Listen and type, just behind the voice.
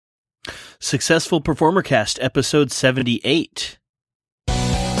Successful Performer Cast, episode 78.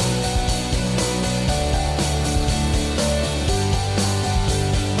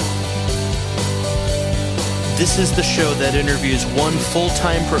 This is the show that interviews one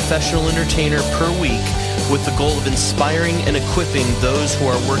full-time professional entertainer per week with the goal of inspiring and equipping those who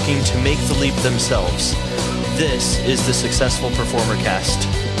are working to make the leap themselves. This is the Successful Performer Cast.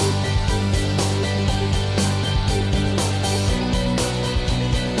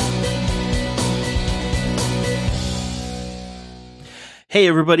 Hey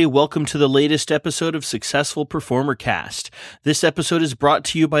everybody, welcome to the latest episode of Successful Performer Cast. This episode is brought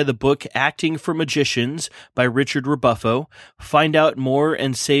to you by the book Acting for Magicians by Richard Rebuffo. Find out more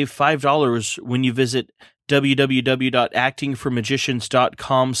and save $5 when you visit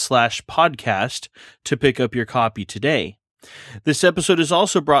www.actingformagicians.com/podcast to pick up your copy today. This episode is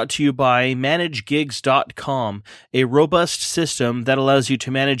also brought to you by ManageGigs.com, a robust system that allows you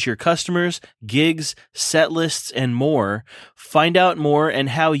to manage your customers, gigs, set lists, and more. Find out more and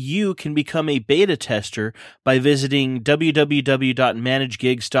how you can become a beta tester by visiting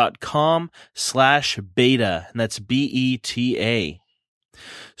www.managegigs.com/beta, and that's BETA.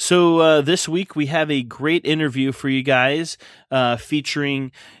 So this week we have a great interview for you guys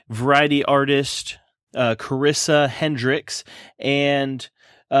featuring variety artist Carisa Hendrix, and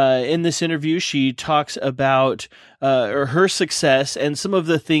in this interview she talks about her success and some of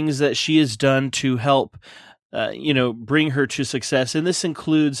the things that she has done to help bring her to success. And this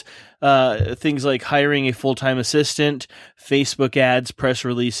includes things like hiring a full-time assistant, Facebook ads, press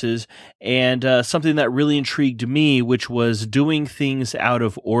releases, and something that really intrigued me, which was doing things out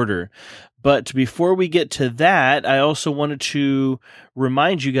of order. But before we get to that, I also wanted to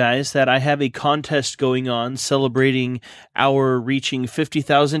remind you guys that I have a contest going on celebrating our reaching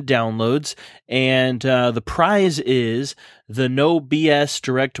 50,000 downloads, and the prize is the No BS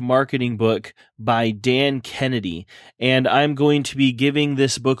Direct Marketing book by Dan Kennedy. And I'm going to be giving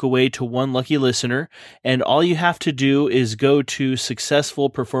this book away to one lucky listener, and all you have to do is go to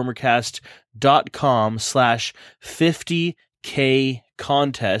successfulperformercast.com/50K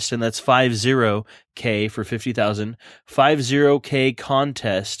contest, and that's 50K for 50,000, 50K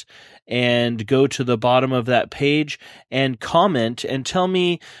contest, and go to the bottom of that page and comment and tell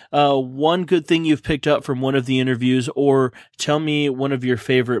me one good thing you've picked up from one of the interviews, or tell me one of your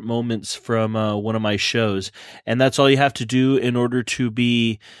favorite moments from one of my shows. And that's all you have to do in order to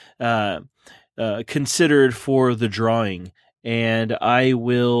be considered for the drawing. And I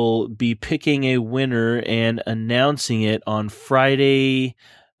will be picking a winner and announcing it on Friday,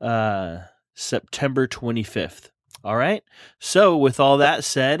 September 25th. All right. So with all that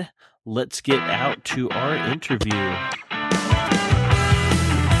said, let's get out to our interview.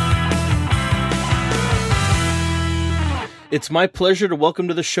 It's my pleasure to welcome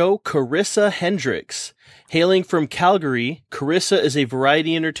to the show Carisa Hendrix. Hailing from Calgary, Carisa is a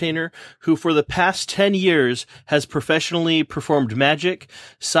variety entertainer who for the past 10 years has professionally performed magic,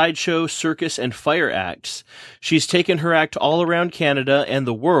 sideshow, circus, and fire acts. She's taken her act all around Canada and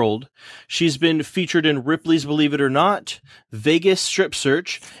the world. She's been featured in Ripley's Believe It or Not, Vegas Strip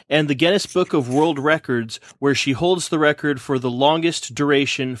Search, and the Guinness Book of World Records, where she holds the record for the longest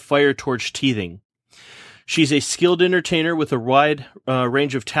duration fire torch teething. She's a skilled entertainer with a wide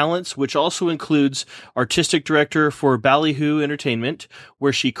range of talents, which also includes artistic director for Ballyhoo Entertainment,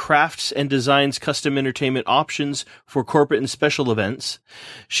 where she crafts and designs custom entertainment options for corporate and special events.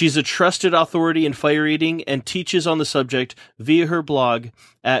 She's a trusted authority in fire eating and teaches on the subject via her blog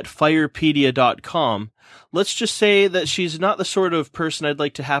at firepedia.com. Let's just say that she's not the sort of person I'd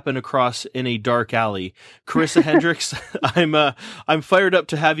like to happen across in a dark alley. Carisa Hendrix, I'm fired up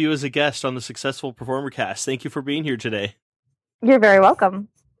to have you as a guest on the Successful Performer Cast. Thank you for being here today. You're very welcome.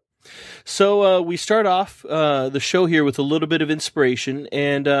 So we start off the show here with a little bit of inspiration,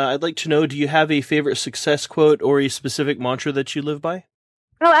 and I'd like to know, do you have a favorite success quote or a specific mantra that you live by?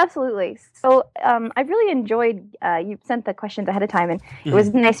 Oh, absolutely. So I really enjoyed, you sent the questions ahead of time, and it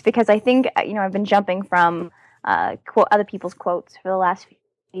was nice because I think, I've been jumping from other people's quotes for the last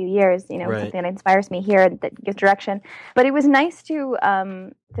few years, right. Something that inspires me here that gives direction. But it was nice to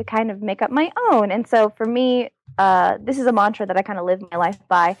kind of make up my own. And so for me, this is a mantra that I kind of live my life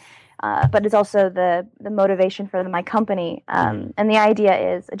by, but it's also the motivation for my company. And the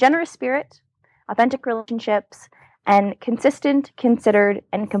idea is a generous spirit, authentic relationships, and consistent, considered,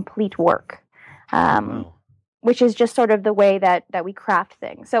 and complete work, which is just sort of the way that we craft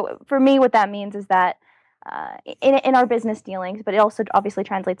things. So for me, what that means is that in our business dealings, but it also obviously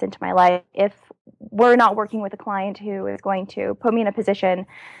translates into my life. If we're not working with a client who is going to put me in a position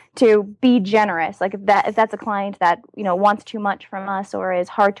to be generous, like if that's a client that wants too much from us or is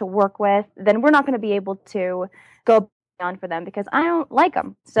hard to work with, then we're not going to be able to go on for them because I don't like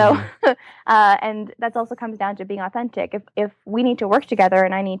them. So, and that also comes down to being authentic. If we need to work together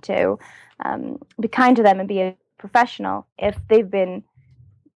and I need to be kind to them and be a professional, if they've been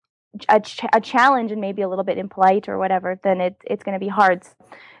a challenge and maybe a little bit impolite or whatever, then it's going to be hard.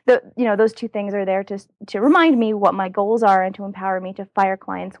 Those two things are there to remind me what my goals are and to empower me to fire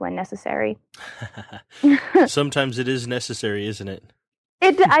clients when necessary. Sometimes it is necessary, isn't it?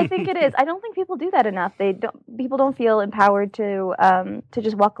 I think it is. I don't think people do that enough. People don't feel empowered to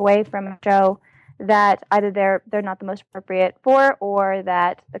just walk away from a show that either they're not the most appropriate for, or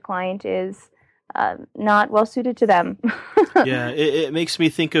that the client is not well suited to them. Yeah, it makes me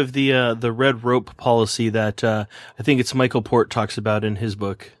think of the red rope policy that I think it's Michael Port talks about in his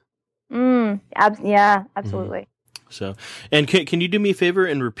book. Yeah, absolutely. So, and can you do me a favor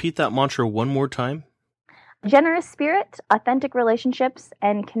and repeat that mantra one more time? Generous spirit, authentic relationships,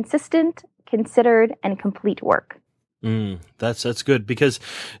 and consistent, considered, and complete work. That's good, because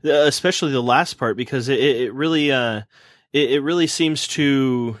especially the last part, because it really seems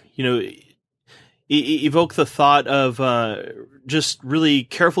to evoke the thought of just really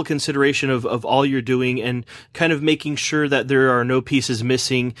careful consideration of all you're doing and kind of making sure that there are no pieces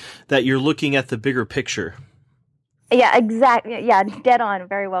missing, that you're looking at the bigger picture. Yeah, exactly. Yeah, dead on.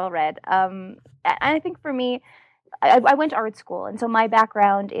 Very well read. I think for me, I went to art school, and so my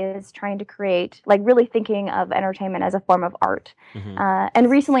background is trying to create, like really thinking of entertainment as a form of art. And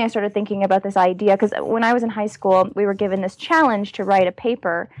recently I started thinking about this idea, because when I was in high school, we were given this challenge to write a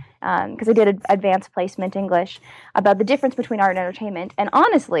paper, because I did advanced placement English, about the difference between art and entertainment. And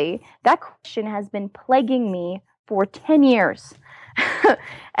honestly, that question has been plaguing me for 10 years.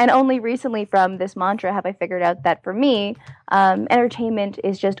 And only recently from this mantra have I figured out that for me, entertainment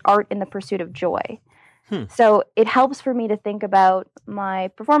is just art in the pursuit of joy. So it helps for me to think about my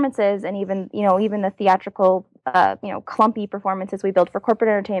performances and even the theatrical, clumpy performances we build for corporate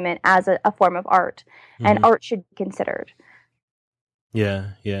entertainment as a form of art. And art should be considered.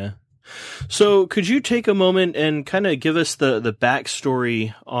 Yeah. So could you take a moment and kind of give us the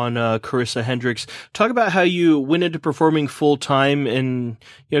backstory on Carisa Hendrix? Talk about how you went into performing full time and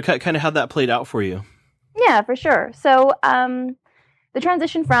kind of how that played out for you. Yeah, for sure. So the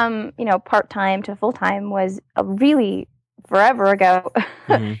transition from part time to full time was really forever ago.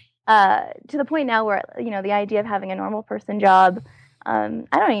 To the point now where the idea of having a normal person job, I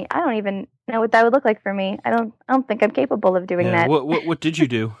don't even know what that would look like for me. I don't think I'm capable of doing that. What did you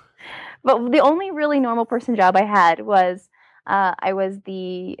do? But the only really normal person job I had was I was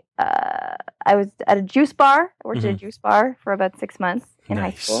at a juice bar. I worked at a juice bar for about 6 months in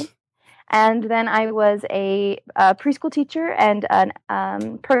high school. And then I was a preschool teacher and a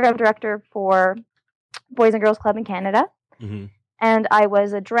program director for Boys and Girls Club in Canada. And I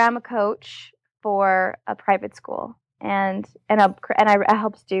was a drama coach for a private school. And I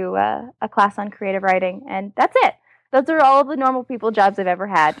helped do a class on creative writing. And that's it. Those are all the normal people jobs I've ever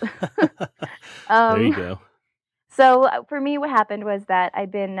had. There you go. So for me, what happened was that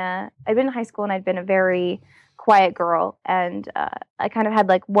I'd been in high school and I'd been a very quiet girl, and I kind of had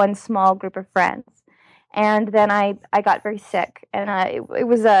like one small group of friends. And then I got very sick, and it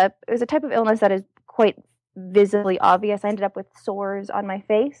was a type of illness that is quite visibly obvious. I ended up with sores on my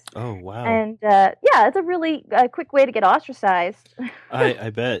face. Oh wow! And it's a really quick way to get ostracized. I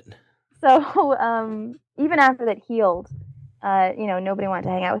bet. So even after that healed, nobody wanted to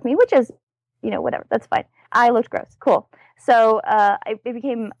hang out with me, which is, whatever. That's fine. I looked gross. Cool. So it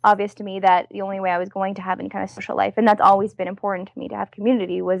became obvious to me that the only way I was going to have any kind of social life, and that's always been important to me to have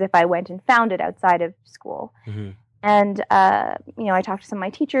community, was if I went and found it outside of school. And I talked to some of my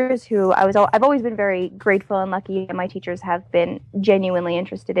teachers who I've always been very grateful and lucky that my teachers have been genuinely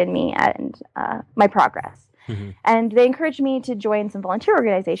interested in me and my progress. And they encouraged me to join some volunteer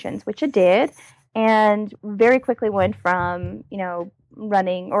organizations, which I did, and very quickly went from,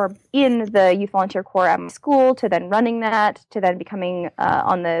 running or in the youth volunteer corps at my school, to then running that, to then becoming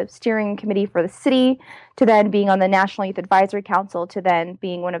on the steering committee for the city, to then being on the National Youth Advisory Council, to then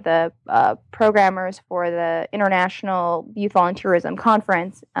being one of the programmers for the International Youth Volunteerism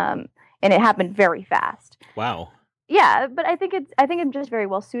Conference. And it happened very fast. Wow. Yeah, but I think I'm just very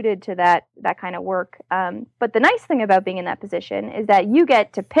well suited to that kind of work. But the nice thing about being in that position is that you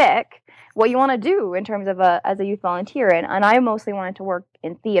get to pick what you want to do in terms of as a youth volunteer, and I mostly wanted to work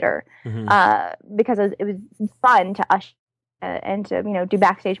in theater because it was fun to usher and to do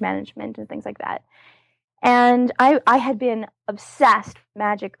backstage management and things like that. And I had been obsessed with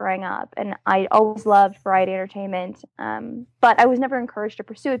magic growing up, and I always loved variety entertainment. But I was never encouraged to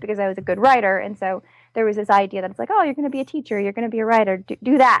pursue it because I was a good writer. And so there was this idea that it's like, oh, you're going to be a teacher, you're going to be a writer,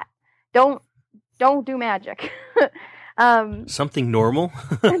 do that. Don't do magic. Something normal.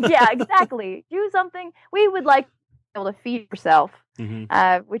 Yeah, exactly. Do something. We would like to be able to feed yourself,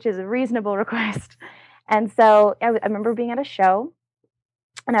 which is a reasonable request. And so I remember being at a show,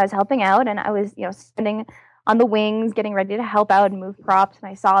 and I was helping out, and I was, standing on the wings, getting ready to help out and move props. And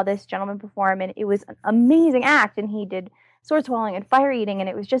I saw this gentleman perform, and it was an amazing act. And he did sword swallowing and fire eating, and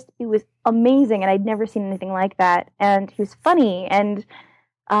it was amazing. And I'd never seen anything like that. And he was funny, and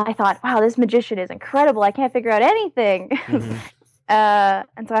I thought, wow, this magician is incredible. I can't figure out anything.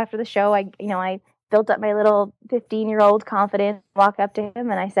 And so after the show, I built up my little 15-year-old confidence, walked up to him,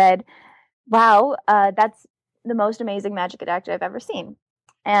 and I said, wow, that's the most amazing magic act I've ever seen.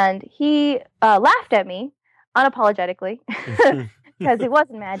 And he laughed at me unapologetically because it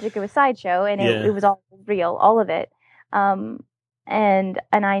wasn't magic; it was sideshow, and it was all real, all of it. And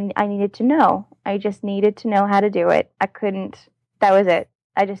I needed to know. I just needed to know how to do it. I couldn't. That was it.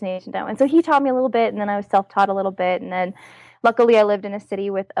 I just needed to know. And so he taught me a little bit, and then I was self-taught a little bit, and then luckily I lived in a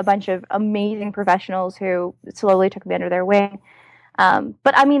city with a bunch of amazing professionals who slowly took me under their wing.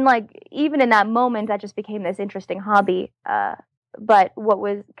 But I mean, like, even in that moment, that just became this interesting hobby. But what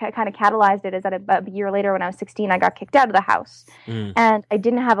was kind of catalyzed it is that about a year later, when I was 16, I got kicked out of the house, and I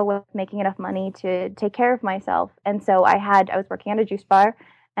didn't have a way of making enough money to take care of myself. And so I was working at a juice bar,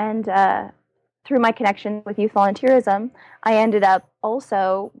 and through my connection with youth volunteerism, I ended up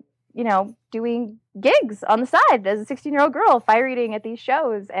also, doing gigs on the side as a 16-year-old girl, fire eating at these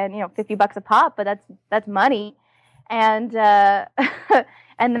shows, and $50 a pop, but that's money. And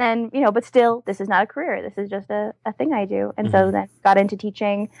and then, but still, this is not a career. This is just a thing I do. And so then got into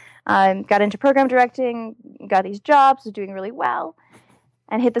teaching, got into program directing, got these jobs, was doing really well,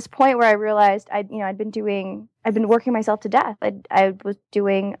 and hit this point where I realized I'd been working myself to death. I was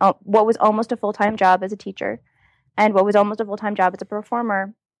doing what was almost a full-time job as a teacher, and what was almost a full-time job as a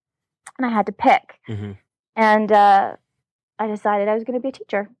performer, and I had to pick. And I decided I was going to be a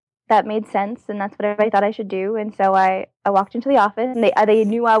teacher. That made sense, and that's what everybody thought I should do. And so I walked into the office, and they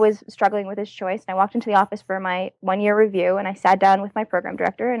knew I was struggling with this choice. And I walked into the office for my one-year review, and I sat down with my program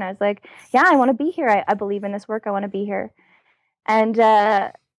director, and I was like, yeah, I want to be here. I believe in this work. I want to be here. And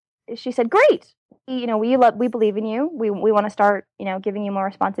she said, great. We believe in you. We want to start, giving you more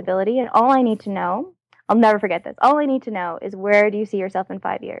responsibility. And all I need to know, I'll never forget this, all I need to know is, where do you see yourself in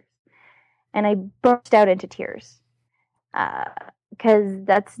 5 years? And I burst out into tears. Because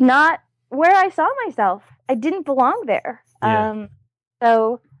that's not where I saw myself. I didn't belong there. And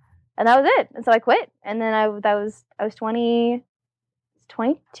that was it. And so I quit. And then I was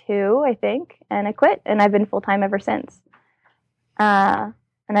 22, I think, and I quit. And I've been full-time ever since. And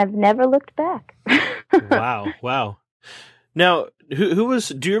I've never looked back. Wow. Now,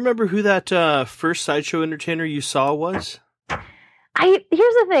 do you remember who that first sideshow entertainer you saw was? Here's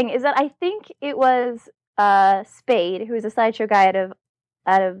the thing, is that I think it was Spade, who was a sideshow guy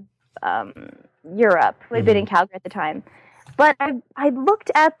out of Europe, who had been in Calgary at the time. But I looked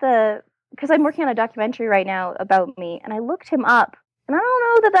at because I'm working on a documentary right now about me, and I looked him up, and I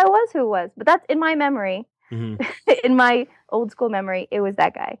don't know that was who it was, but that's in my memory. In my old school memory, it was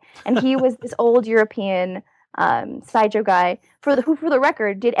that guy, and he was this old European sideshow guy who, for the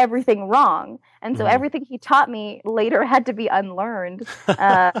record, did everything wrong, and so everything he taught me later had to be unlearned.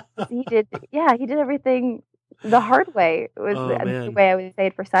 He did everything the hard way. It was the way I would say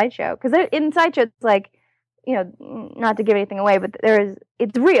it for sideshow, because in sideshow it's like, not to give anything away, but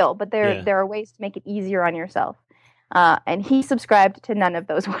it's real, but there are ways to make it easier on yourself. And he subscribed to none of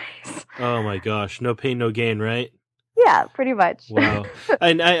those ways. Oh my gosh, no pain, no gain, right? Yeah, pretty much. Wow.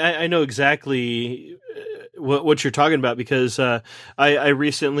 And I know exactly what you're talking about, because I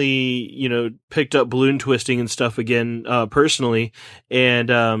recently, picked up balloon twisting and stuff again, personally. And,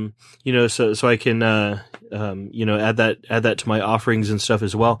 so I can, add that to my offerings and stuff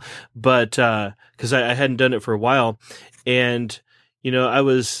as well. But, cause I hadn't done it for a while, and,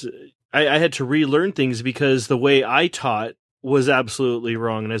 I had to relearn things because the way I taught was absolutely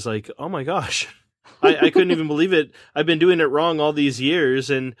wrong. And I was like, oh my gosh, I couldn't even believe it. I've been doing it wrong all these years.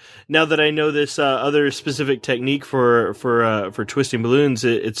 And now that I know this other specific technique for twisting balloons,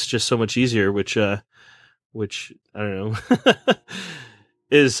 it's just so much easier, which I don't know,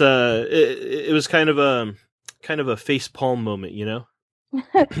 is, it was kind of a face palm moment, Now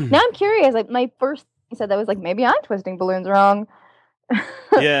I'm curious. Like, my first thing said that was like, maybe I'm twisting balloons wrong.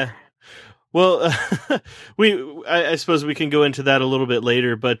 Yeah. Well, I suppose we can go into that a little bit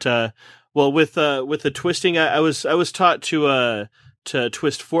later, but Well, with the twisting, I was taught to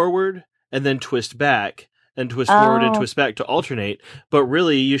twist forward and then twist back, and twist forward and twist back to alternate. But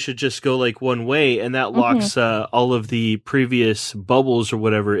really, you should just go like one way, and that locks all of the previous bubbles or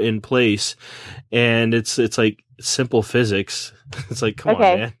whatever in place. And it's like simple physics. It's like, come on,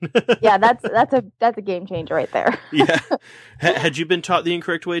 man. Yeah, that's a game changer right there. Yeah. Had you been taught the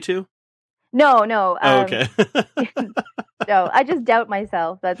incorrect way too? No. Oh, okay. No, I just doubt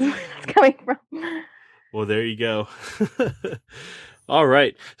myself. That's where it's coming from. Well, there you go. All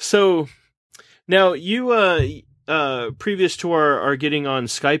right. So now you, previous to our getting on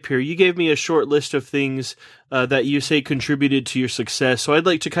Skype here, you gave me a short list of things that you say contributed to your success. So I'd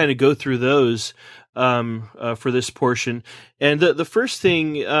like to kind of go through those for this portion. And the first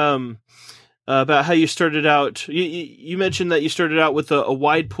thing about how you started out, you mentioned that you started out with a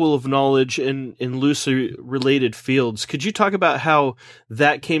wide pool of knowledge in loosely related fields. Could you talk about how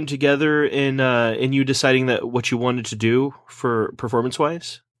that came together in you deciding that what you wanted to do for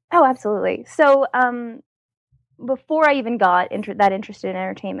performance-wise? Oh, absolutely. So before I even got that interested in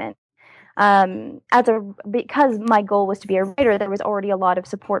entertainment, because my goal was to be a writer, there was already a lot of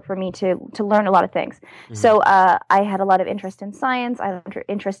support for me to learn a lot of things. Mm-hmm. So I had a lot of interest in science. I had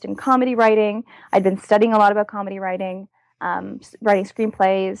interest in comedy writing. I'd been studying a lot about comedy writing, writing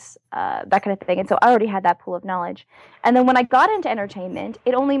screenplays, that kind of thing. And so I already had that pool of knowledge. And then when I got into entertainment,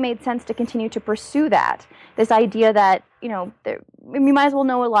 it only made sense to continue to pursue that. This idea that, we might as well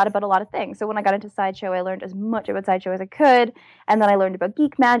know a lot about a lot of things. So when I got into Sideshow, I learned as much about Sideshow as I could. And then I learned about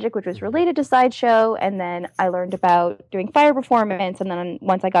Geek Magic, which was related to Sideshow. And then I learned about doing fire performance. And then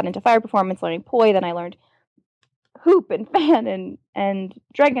once I got into fire performance, learning poi, then I learned hoop and fan and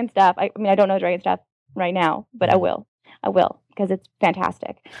dragon stuff. I mean, I don't know dragon stuff right now, but I will because it's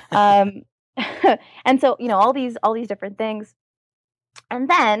fantastic. And so, all these different things. And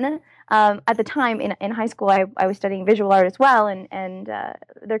then at the time in high school, I was studying visual art as well. And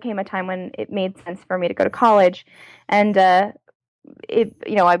there came a time when it made sense for me to go to college. And my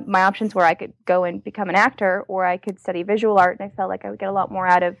options were I could go and become an actor, or I could study visual art. And I felt like I would get a lot more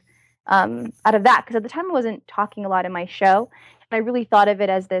out of that. Because at the time I wasn't talking a lot in my show. And I really thought of it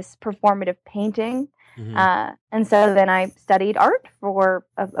as this performative painting. Mm-hmm. And so then I studied art for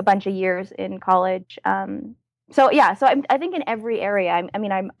a bunch of years in college. So I think in every area,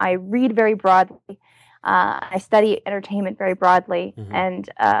 I read very broadly. I study entertainment very broadly, mm-hmm. and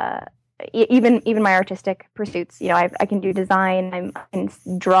even my artistic pursuits. I can do design, I can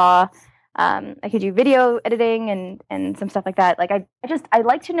draw, I can do video editing and some stuff like that. Like I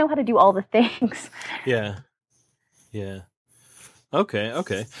like to know how to do all the things. Yeah.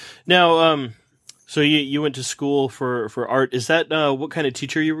 Okay. Now, so you went to school for art. Is that what kind of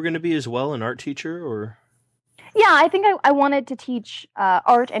teacher you were going to be as well, an art teacher, or? Yeah, I think I wanted to teach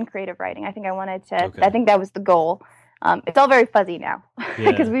art and creative writing. I think I wanted to. Okay. I think that was the goal. It's all very fuzzy now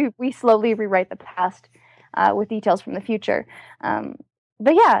because we slowly rewrite the past with details from the future.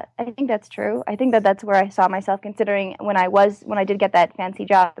 But yeah, I think that's true. I think that's where I saw myself, considering when I did get that fancy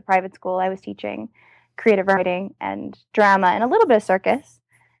job at the private school, I was teaching creative writing and drama and a little bit of circus.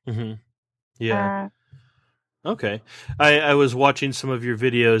 Mm-hmm. Yeah. Okay. I was watching some of your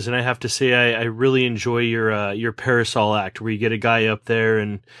videos, and I have to say I really enjoy your parasol act, where you get a guy up there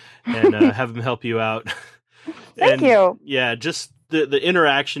and have him help you out. Thank you. Yeah, just the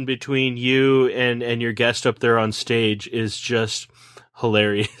interaction between you and your guest up there on stage is just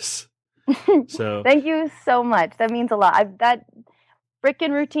hilarious. So thank you so much. That means a lot. That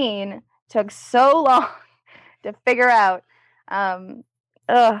frickin' routine took so long to figure out.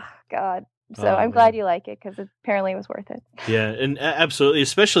 Oh God. So I'm glad you like it, because apparently it was worth it. Yeah, and absolutely,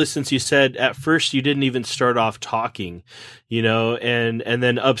 especially since you said at first you didn't even start off talking, and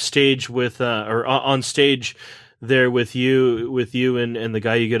then upstage with or on stage there with you and the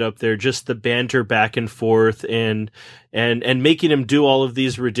guy you get up there, just the banter back and forth and making him do all of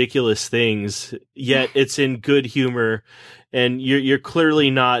these ridiculous things, yet it's in good humor, and you're clearly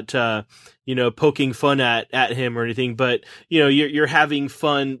not poking fun at him or anything, but you're having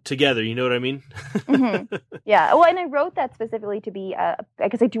fun together. You know what I mean? Mm-hmm. Yeah. Well, and I wrote that specifically to be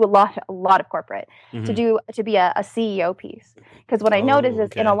because I do a lot of corporate, mm-hmm. to be a CEO piece. Because what I notice is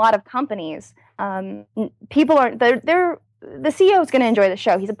in a lot of companies, people aren't the CEO is going to enjoy the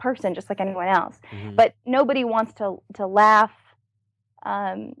show. He's a person just like anyone else, mm-hmm. but nobody wants to laugh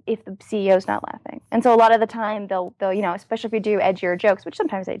if the CEO's not laughing. And so a lot of the time they'll especially if you do edgier jokes, which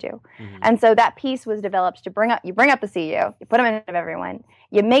sometimes I do. Mm-hmm. And so that piece was developed to bring up the CEO, you put him in front of everyone,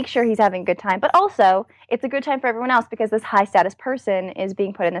 you make sure he's having a good time, but also it's a good time for everyone else because this high status person is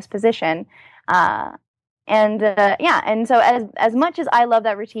being put in this position. And so as much as I love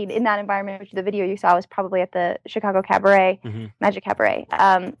that routine in that environment, which the video you saw was probably at the Chicago Cabaret, Magic Cabaret,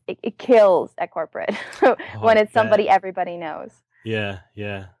 it kills at corporate when it's somebody everybody knows. Yeah.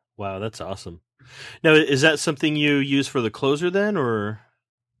 Wow, that's awesome. Now, is that something you use for the closer then, or?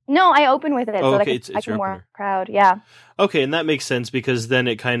 No, I open with it so okay. that I can work crowd. Yeah. Okay, and that makes sense because then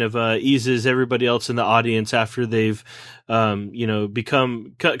it kind of eases everybody else in the audience after they've,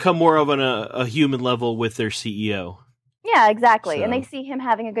 become more of on a human level with their CEO. Yeah, exactly. So. And they see him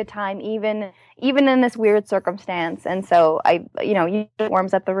having a good time, even in this weird circumstance. And so it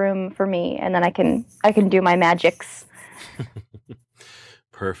warms up the room for me, and then I can do my magics.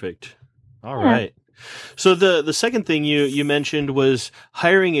 Perfect. All right. So the second thing you mentioned was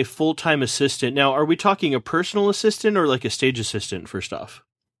hiring a full-time assistant. Now, are we talking a personal assistant or like a stage assistant first off?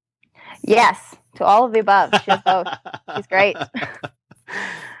 Yes, to all of the above. She has both. She's great.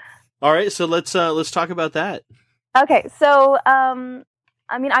 All right, so let's talk about that. Okay, so I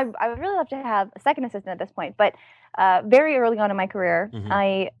would really love to have a second assistant at this point, but very early on in my career,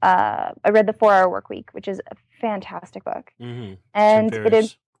 I read The 4 Hour Workweek, which is a fantastic book, and it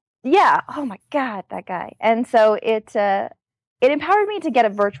is. Yeah. Oh my God, that guy. And so it empowered me to get a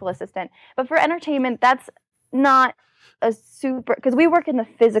virtual assistant. But for entertainment, that's not a super, because we work in the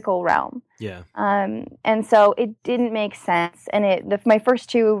physical realm. Yeah. And so it didn't make sense. And my first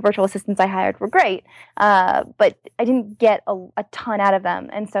 2 virtual assistants I hired were great, but I didn't get a ton out of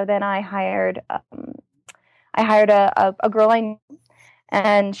them. And so then I hired a girl I knew,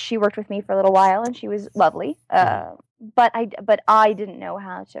 and she worked with me for a little while, and she was lovely. But I didn't know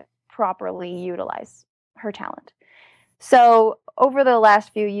how to properly utilize her talent. So over the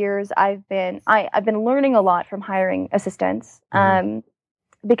last few years, I've been learning a lot from hiring assistants,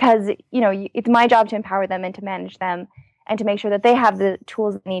 because it's my job to empower them and to manage them and to make sure that they have the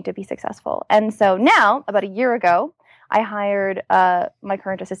tools they need to be successful. And so now, about a year ago, I hired my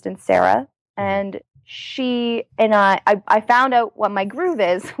current assistant, Sarah, and she and I found out what my groove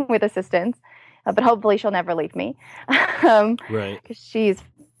is with assistants. But hopefully she'll never leave me, right? Because she's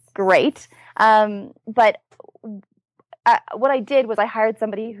great. But what I did was I hired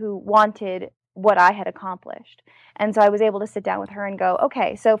somebody who wanted what I had accomplished, and so I was able to sit down with her and go,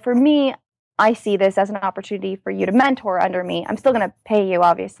 okay, so for me, I see this as an opportunity for you to mentor under me. I'm still going to pay you,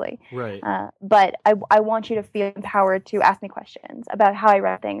 obviously, right? But I want you to feel empowered to ask me questions about how I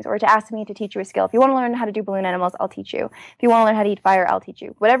run things, or to ask me to teach you a skill. If you want to learn how to do balloon animals, I'll teach you. If you want to learn how to eat fire, I'll teach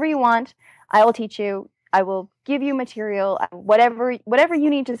you. Whatever you want, I will teach you. I will give you material, whatever you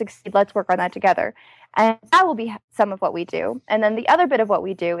need to succeed. Let's work on that together. And that will be some of what we do. And then the other bit of what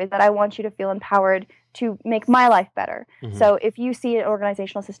we do is that I want you to feel empowered to make my life better. So if you see an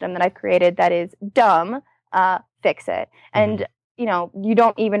organizational system that I've created that is dumb, fix it. And you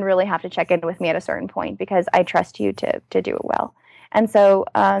don't even really have to check in with me at a certain point, because I trust you to do it well. And so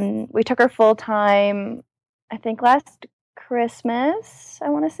we took her full time, I think last Christmas, I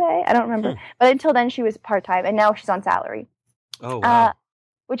want to say. I don't remember. But until then, she was part-time, and now she's on salary. Oh, wow.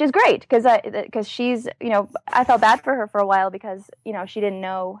 Which is great, because she's, I felt bad for her for a while, because, she didn't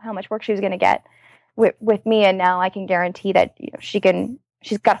know how much work she was going to get with me, and now I can guarantee that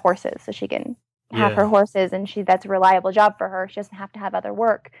she's got horses, so she can have her horses, and that's a reliable job for her. She doesn't have to have other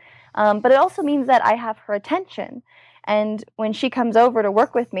work. But it also means that I have her attention, and when she comes over to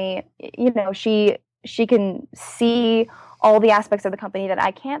work with me, she can see all the aspects of the company that I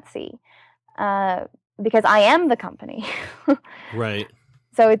can't see, because I am the company. Right.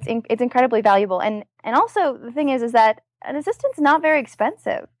 So it's incredibly valuable, and also the thing is that an assistant's not very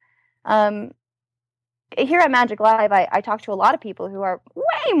expensive. Here at Magic Live, I talk to a lot of people who are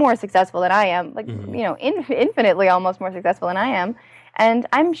way more successful than I am, like infinitely almost more successful than I am, and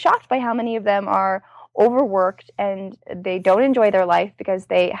I'm shocked by how many of them are overworked and they don't enjoy their life because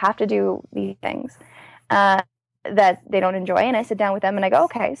they have to do these things that they don't enjoy. And I sit down with them and I go,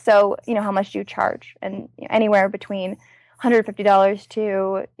 okay, so how much do you charge? And anywhere between $150 to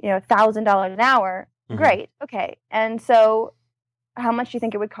 $1,000 an hour. Great, okay. And so how much do you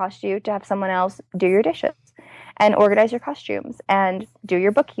think it would cost you to have someone else do your dishes and organize your costumes and do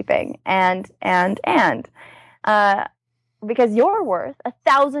your bookkeeping and because you're worth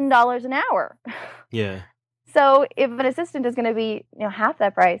 $1,000 an hour. Yeah. So if an assistant is going to be half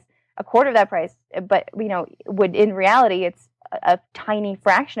that price, a quarter of that price, but would in reality it's a tiny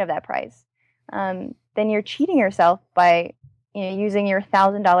fraction of that price, then you're cheating yourself by using your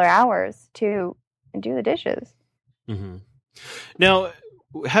 $1,000 hours to do the dishes. Now,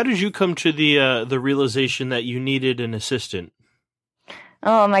 how did you come to the realization that you needed an assistant?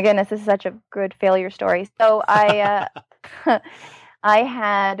 Oh my goodness, this is such a good failure story. So I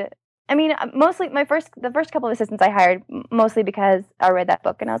had I mean, mostly the first couple of assistants I hired, mostly because I read that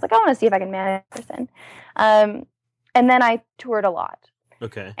book and I was like, I want to see if I can manage a person. And then I toured a lot.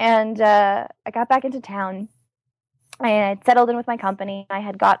 Okay. And I got back into town. I had settled in with my company. I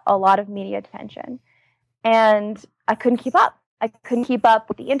had got a lot of media attention. And I couldn't keep up. I couldn't keep up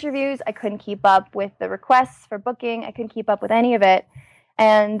with the interviews. I couldn't keep up with the requests for booking. I couldn't keep up with any of it.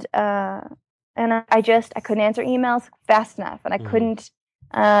 And I couldn't answer emails fast enough. And I couldn't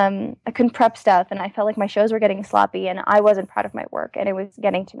prep stuff. And I felt like my shows were getting sloppy and I wasn't proud of my work and it was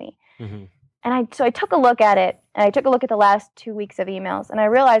getting to me. Mm-hmm. And I took a look at it, and I took a look at the last 2 weeks of emails, and I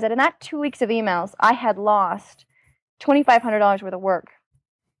realized that in that 2 weeks of emails, I had lost $2,500 worth of work,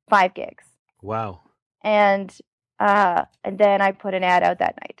 5 gigs. Wow. And then I put an ad out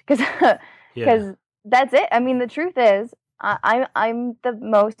that night because that's it. I mean, the truth is, I'm the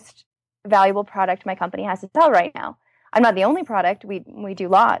most valuable product my company has to sell right now. I'm not the only product. We do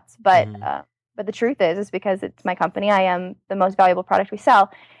lots, but the truth is because it's my company, I am the most valuable product we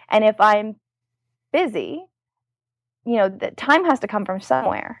sell. And if I'm busy, the time has to come from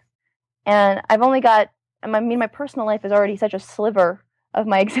somewhere. And I've only got, my personal life is already such a sliver of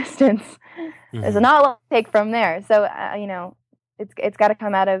my existence. Mm-hmm. There's not a lot to take from there. So, it's got to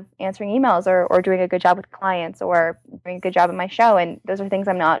come out of answering emails or doing a good job with clients or doing a good job in my show. And those are things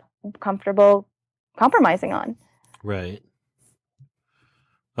I'm not comfortable compromising on. Right.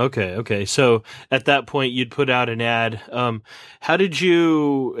 Okay. So at that point, you'd put out an ad. How did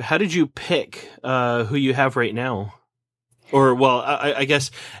you pick who you have right now? Or well, I guess.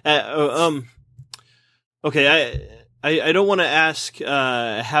 Okay. I don't want to ask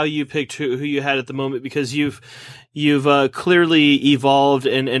how you picked who you had at the moment because you've clearly evolved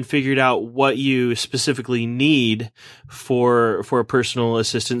and figured out what you specifically need for a personal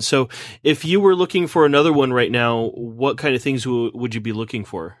assistant. So if you were looking for another one right now, what kind of things would you be looking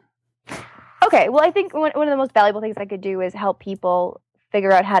for? Okay, well, I think one of the most valuable things I could do is help people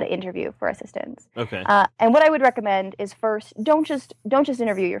figure out how to interview for assistants. Okay. And what I would recommend is first, don't just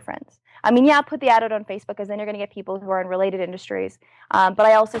interview your friends. I mean, yeah, put the ad out on Facebook because then you're going to get people who are in related industries. But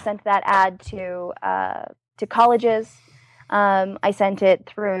I also sent that ad to colleges. I sent it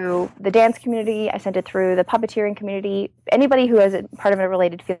through the dance community. I sent it through the puppeteering community. Anybody who is part of a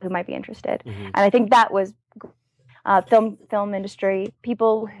related field who might be interested. Mm-hmm. And I think that was film industry,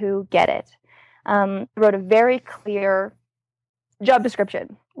 people who get it. Wrote a very clear job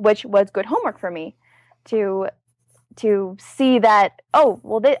description, which was good homework for me to see that,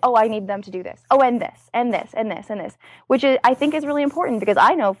 I need them to do this. Oh, and this, and this, and this, and this, which I think is really important because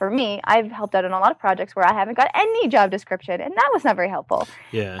I know for me, I've helped out in a lot of projects where I haven't got any job description, and that was not very helpful.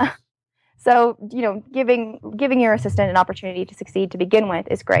 Yeah. So, giving your assistant an opportunity to succeed to begin with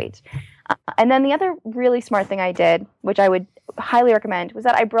is great. And then the other really smart thing I did, which I would highly recommend, was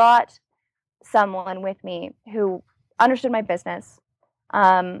that I brought someone with me who understood my business,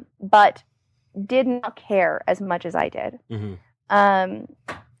 but did not care as much as I did, mm-hmm.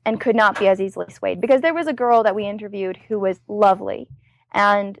 And could not be as easily swayed. Because there was a girl that we interviewed who was lovely,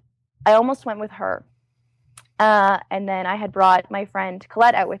 and I almost went with her. And then I had brought my friend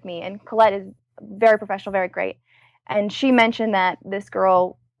Colette out with me, and Colette is very professional, very great. And she mentioned that this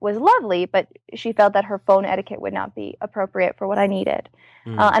girl was lovely, but she felt that her phone etiquette would not be appropriate for what I needed.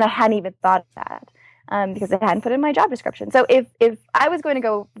 Mm. And I hadn't even thought of that because I hadn't put it in my job description. So if I was going to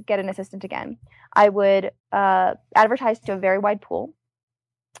go get an assistant again, I would advertise to a very wide pool.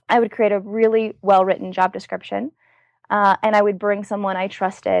 I would create a really well-written job description, and I would bring someone I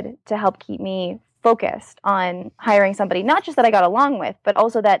trusted to help keep me focused on hiring somebody, not just that I got along with, but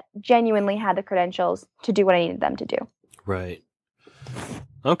also that genuinely had the credentials to do what I needed them to do. Right.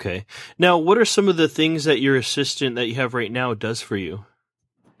 Okay. Now, what are some of the things that your assistant that you have right now does for you?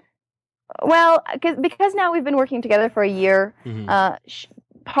 Well, because now we've been working together for a year, mm-hmm.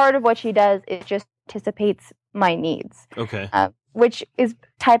 Part of what she does is just anticipates my needs. Okay. Which is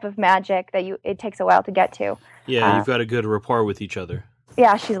type of magic that it takes a while to get to. Yeah, you've got a good rapport with each other.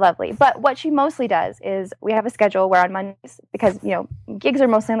 Yeah, she's lovely. But what she mostly does is we have a schedule where on Mondays, because, gigs are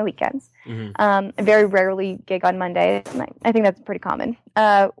mostly on the weekends. Mm-hmm. Very rarely gig on Mondays. I think that's pretty common.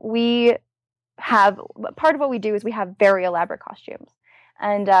 We have, part of what we do is we have very elaborate costumes.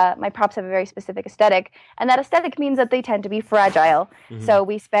 And my props have a very specific aesthetic. And that aesthetic means that they tend to be fragile. Mm-hmm. So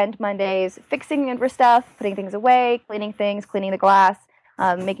we spend Mondays fixing stuff, putting things away, cleaning the glass,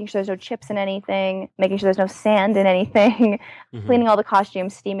 making sure there's no chips in anything, making sure there's no sand in anything, mm-hmm. cleaning all the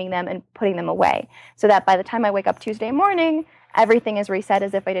costumes, steaming them, and putting them away. So that by the time I wake up Tuesday morning, everything is reset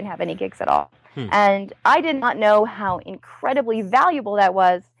as if I didn't have any gigs at all. And I did not know how incredibly valuable that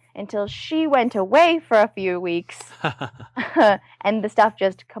was until she went away for a few weeks and the stuff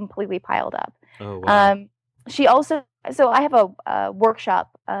just completely piled up. Oh, wow. She also, so I have a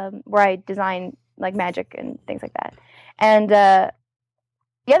workshop where I design like magic and things like that. And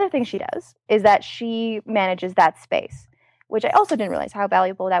the other thing she does is that she manages that space, which I also didn't realize how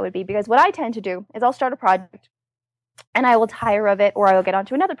valuable that would be, because what I tend to do is I'll start a project and I will tire of it, or I will get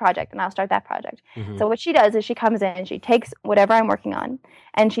onto another project and I'll start that project. Mm-hmm. So what she does is she comes in and she takes whatever I'm working on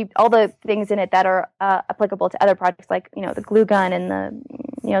and all the things in it that are applicable to other projects, like, the glue gun and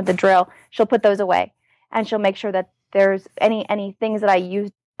the drill, she'll put those away, and she'll make sure that there's any things that I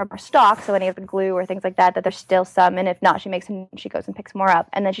use from our stock, so any of the glue or things like that there's still some, and if not, she goes and picks more up,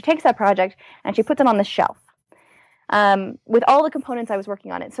 and then she takes that project and she puts it on the shelf. With all the components I was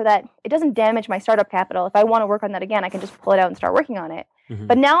working on it, so that it doesn't damage my startup capital. If I want to work on that again, I can just pull it out and start working on it. Mm-hmm.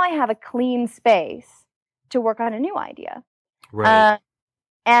 But now I have a clean space to work on a new idea. Right.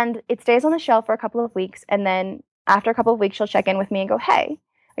 And it stays on the shelf for a couple of weeks, and then after a couple of weeks, she'll check in with me and go, "Hey,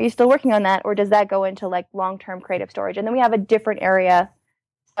 are you still working on that, or does that go into like long-term creative storage?" And then we have a different area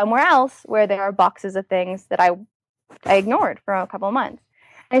somewhere else where there are boxes of things that I ignored for a couple of months.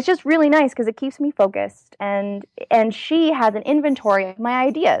 And it's just really nice because it keeps me focused, and she has an inventory of my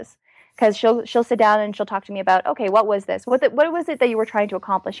ideas, because she'll sit down and she'll talk to me about, okay, what was this? What was it that you were trying to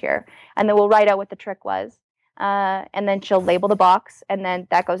accomplish here? And then we'll write out what the trick was, and then she'll label the box, and then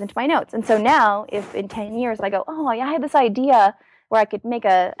that goes into my notes. And so now, if in 10 years I go, oh, I had this idea where I could make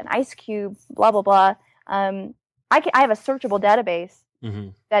an ice cube, blah blah blah, I have a searchable database. Mm-hmm.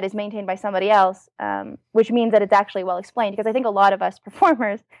 That is maintained by somebody else, which means that it's actually well explained. Because I think a lot of us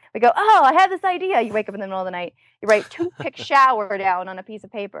performers, we go, oh, I have this idea. You wake up in the middle of the night, you write toothpick shower down on a piece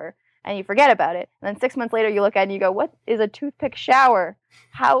of paper, and you forget about it. And then 6 months later, you look at it and you go, what is a toothpick shower?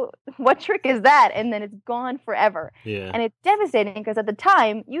 What trick is that? And then it's gone forever. Yeah. And it's devastating because at the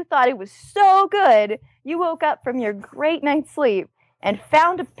time, you thought it was so good. You woke up from your great night's sleep and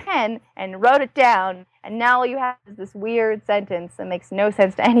found a pen and wrote it down, and now all you have is this weird sentence that makes no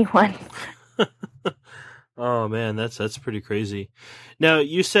sense to anyone. Oh man, that's pretty crazy. Now,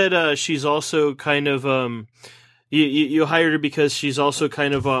 you said she's also kind of you hired her because she's also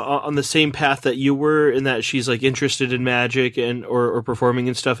kind of on the same path that you were, in that she's like interested in magic and or performing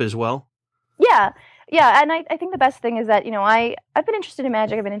and stuff as well. Yeah, and I think the best thing is that I've been interested in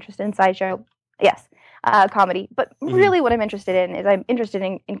magic. I've been interested in sideshow. Yes. Comedy, but really what I'm interested in is I'm interested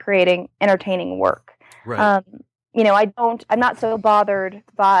in creating entertaining work. Right. I'm not so bothered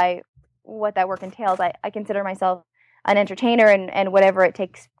by what that work entails. I consider myself an entertainer, and whatever it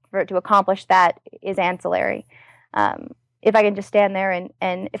takes for it to accomplish that is ancillary. If I can just stand there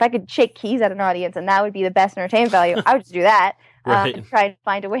and if I could shake keys at an audience and that would be the best entertainment value, I would just do that. Right. And try to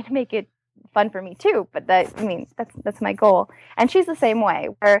find a way to make it fun for me too. But that's my goal. And she's the same way,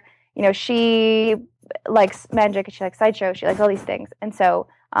 where she likes magic, she likes sideshow, she likes all these things, and so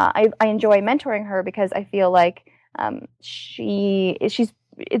I enjoy mentoring her because I feel like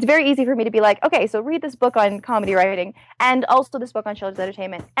it's very easy for me to be like, okay, so read this book on comedy writing, and also this book on children's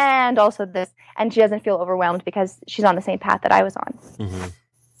entertainment, and also this, and she doesn't feel overwhelmed because she's on the same path that I was on. Mm-hmm.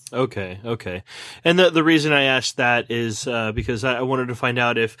 Okay. And the reason I asked that is because I wanted to find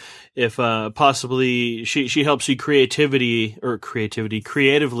out if possibly she helps you creatively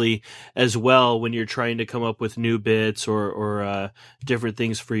as well when you're trying to come up with new bits or different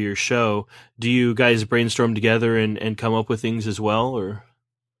things for your show. Do you guys brainstorm together and come up with things as well, or?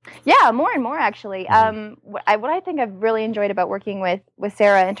 Yeah, more and more actually. What I think I've really enjoyed about working with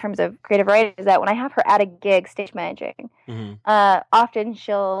Sarah in terms of creative writing is that when I have her at a gig stage managing, often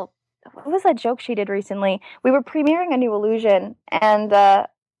what was that joke she did recently? We were premiering a new illusion, and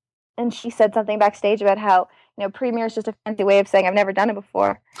she said something backstage about how premiere is just a fancy way of saying I've never done it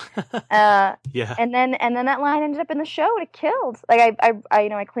before. Yeah. And then that line ended up in the show, and it killed. Like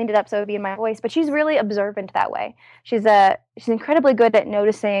I cleaned it up so it would be in my voice. But she's really observant that way. She's incredibly good at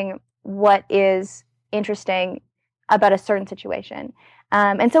noticing what is interesting about a certain situation.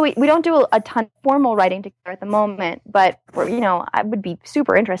 And so we don't do a ton of formal writing together at the moment, but I would be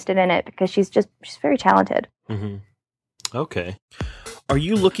super interested in it because she's very talented. Mm-hmm. Okay. Are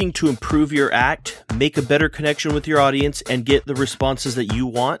you looking to improve your act, make a better connection with your audience, and get the responses that you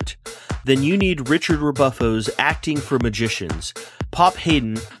want? Then you need Richard Rebuffo's Acting for Magicians. Pop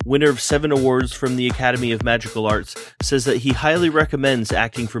Hayden, winner of 7 awards from the Academy of Magical Arts, says that he highly recommends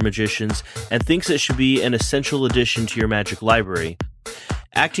Acting for Magicians and thinks it should be an essential addition to your magic library.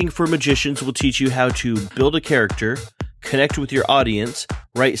 Acting for Magicians will teach you how to build a character, connect with your audience,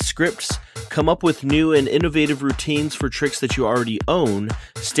 write scripts, come up with new and innovative routines for tricks that you already own,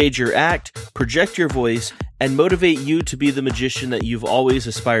 stage your act, project your voice, and motivate you to be the magician that you've always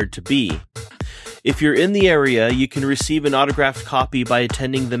aspired to be. If you're in the area, you can receive an autographed copy by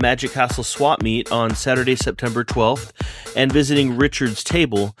attending the Magic Castle Swap Meet on Saturday, September 12th, and visiting Richard's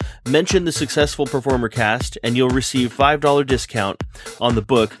Table. Mention the Successful Performer Cast, and you'll receive $5 discount on the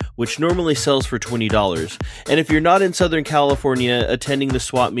book, which normally sells for $20. And if you're not in Southern California attending the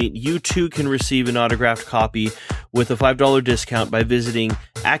Swap Meet, you too can receive an autographed copy with a $5 discount by visiting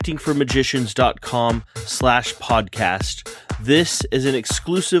actingformagicians.com/podcast. This is an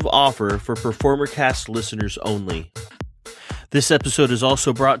exclusive offer for PerformerCast listeners only. This episode is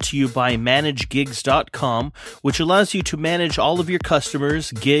also brought to you by ManageGigs.com, which allows you to manage all of your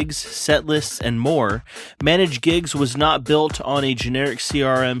customers, gigs, set lists, and more. ManageGigs was not built on a generic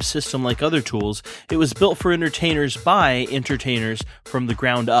CRM system like other tools. It was built for entertainers by entertainers from the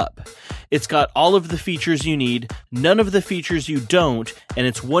ground up. It's got all of the features you need, none of the features you don't, and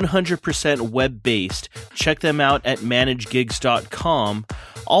it's 100% web-based. Check them out at ManageGigs.com.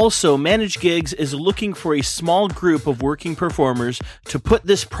 Also, ManageGigs is looking for a small group of working performers to put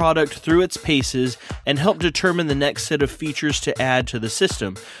this product through its paces and help determine the next set of features to add to the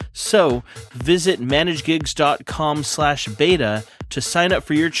system. So, visit ManageGigs.com/beta to sign up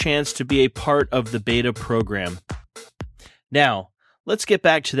for your chance to be a part of the beta program. Now, let's get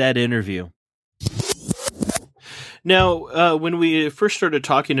back to that interview. Now, when we first started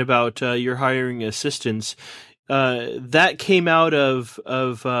talking about your hiring assistants, that came out of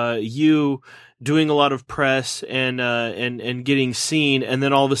you doing a lot of press and getting seen, and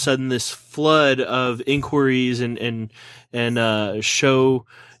then all of a sudden this flood of inquiries and show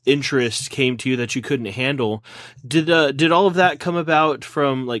interest came to you that you couldn't handle. Did all of that come about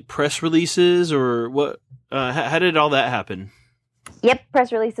from like press releases, or what? How did all that happen? Yep,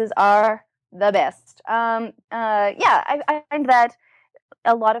 press releases are the best. I find that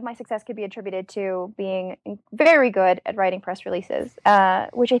a lot of my success could be attributed to being very good at writing press releases,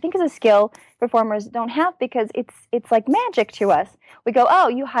 which I think is a skill performers don't have, because it's like magic to us. We go, oh,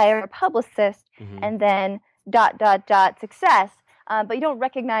 you hire a publicist, and then ... success. But you don't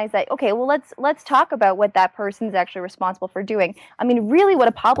recognize that, okay, well, let's talk about what that person's actually responsible for doing. I mean, really what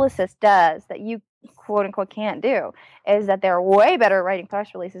a publicist does that you quote unquote can't do is that they're way better at writing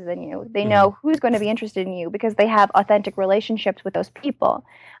press releases than you. They know who's going to be interested in you because they have authentic relationships with those people.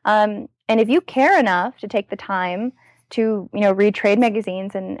 And if you care enough to take the time to, read trade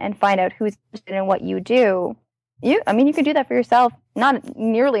magazines and find out who's interested in what you do, you can do that for yourself, not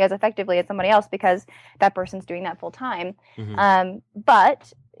nearly as effectively as somebody else because that person's doing that full time.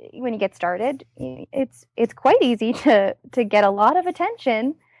 But when you get started, it's quite easy to get a lot of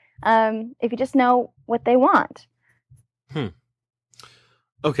attention if you just know what they want.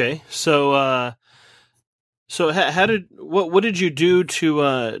 Okay, so what did you do to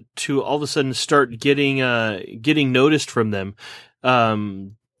all of a sudden start getting noticed from them?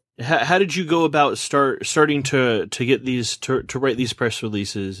 How did you go about starting to get these to write these press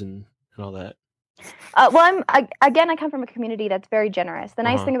releases and all that? Well, I come from a community that's very generous. The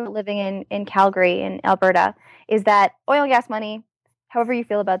nice thing about living in Calgary, in Alberta, is that oil and gas money, however you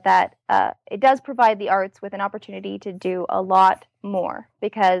feel about that, it does provide the arts with an opportunity to do a lot more,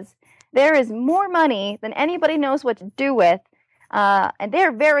 because there is more money than anybody knows what to do with, and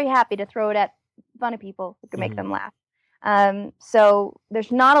they're very happy to throw it at funny people who can make them laugh. So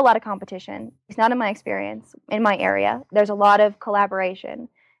there's not a lot of competition. It's not in my experience in my area. There's a lot of collaboration,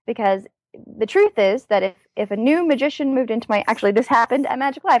 because the truth is that if a new magician moved into actually this happened at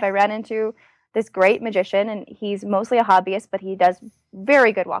Magic Life. I ran into this great magician, and he's mostly a hobbyist, but he does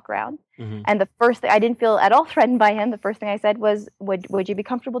very good walk around. And the first thing, I didn't feel at all threatened by him. The first thing I said was, would you be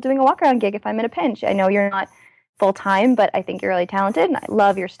comfortable doing a walk around gig if I'm in a pinch? I know you're not full time, but I think you're really talented and I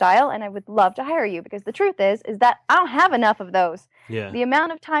love your style and I would love to hire you, because the truth is that I don't have enough of those. Yeah. The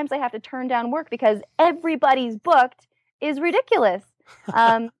amount of times I have to turn down work because everybody's booked is ridiculous.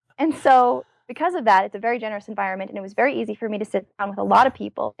 And so because of that, it's a very generous environment, and it was very easy for me to sit down with a lot of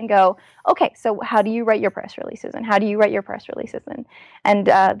people and go, okay, so how do you write your press releases, and how do you write your press releases? And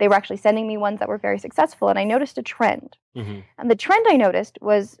they were actually sending me ones that were very successful, and I noticed a trend. And the trend I noticed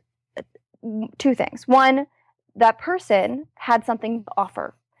was two things. One, that person had something to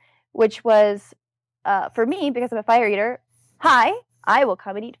offer, which was, for me, because I'm a fire eater, hi, I will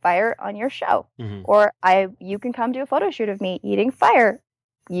come and eat fire on your show. Or you can come do a photo shoot of me eating fire.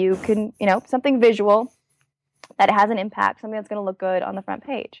 You can, something visual that has an impact, something that's going to look good on the front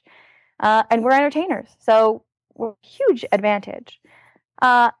page. And we're entertainers, so we're a huge advantage.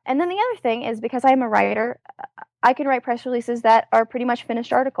 And then the other thing is, because I'm a writer, I can write press releases that are pretty much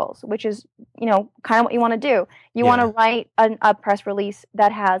finished articles, which is, kind of what you want to do. You want to write a press release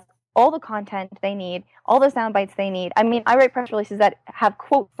that has all the content they need, all the sound bites they need. I mean, I write press releases that have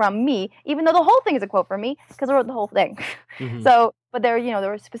quote from me, even though the whole thing is a quote from me, because I wrote the whole thing. Mm-hmm. So, but there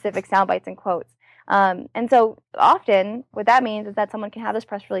were specific sound bites and quotes. And so often what that means is that someone can have this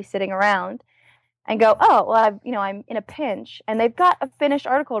press release sitting around and go, oh, well, I'm in a pinch, and they've got a finished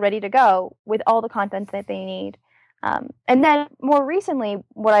article ready to go with all the content that they need. And then more recently,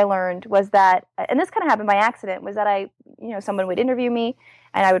 what I learned was that, and this kind of happened by accident, was that someone would interview me,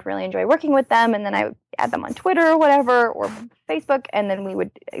 and I would really enjoy working with them, and then I would add them on Twitter or whatever, or Facebook, and then we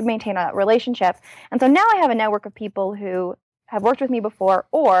would maintain a relationship. And so now I have a network of people who have worked with me before,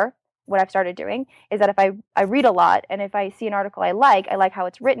 or what I've started doing is that if I read a lot, and if I see an article I like how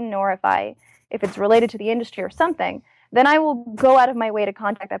it's written, or if it's related to the industry or something, then I will go out of my way to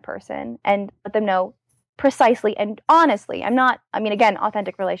contact that person and let them know precisely and honestly. Again,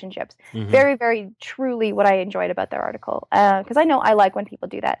 authentic relationships. Mm-hmm. Very, very truly what I enjoyed about their article. Because I know I like when people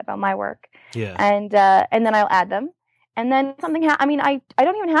do that about my work. Yeah. And then I'll add them. And then something I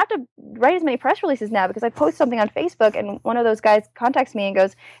don't even have to write as many press releases now, because I post something on Facebook and one of those guys contacts me and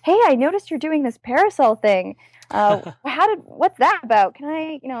goes, hey, I noticed you're doing this parasol thing. What's that about? Can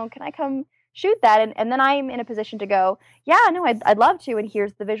I come shoot that? And then I'm in a position to go, yeah, no, I'd love to, and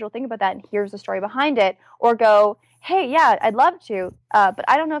here's the visual thing about that, and here's the story behind it. Or go, hey, yeah, I'd love to, but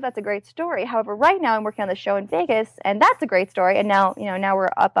I don't know if that's a great story. However, right now I'm working on the show in Vegas, and that's a great story, and now we're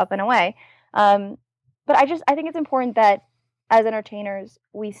up and away. But I think it's important that as entertainers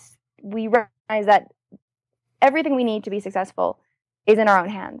we recognize that everything we need to be successful is in our own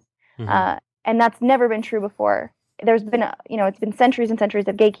hands. Mm-hmm. And that's never been true before. There's been it's been centuries and centuries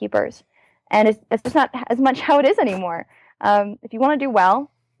of gatekeepers. And it's just not as much how it is anymore. If you want to do well,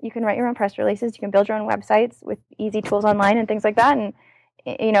 you can write your own press releases. You can build your own websites with easy tools online and things like that. And,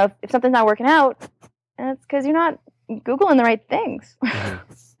 if something's not working out, it's because you're not Googling the right things.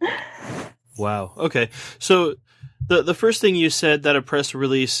 Wow. Okay. So the first thing you said that a press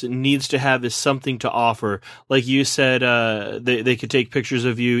release needs to have is something to offer. Like you said, they could take pictures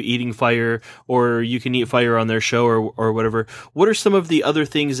of you eating fire, or you can eat fire on their show, or whatever. What are some of the other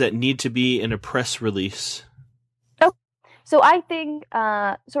things that need to be in a press release? Oh, so I think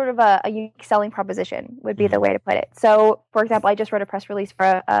sort of a unique selling proposition would be the way to put it. So, for example, I just wrote a press release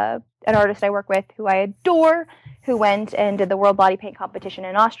for an artist I work with who I adore, who went and did the World Body Paint Competition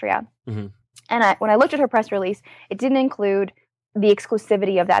in Austria. Mm-hmm. And when I looked at her press release, it didn't include the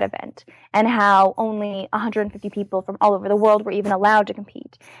exclusivity of that event, and how only 150 people from all over the world were even allowed to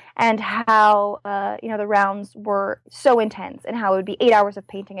compete, and how the rounds were so intense, and how it would be 8 hours of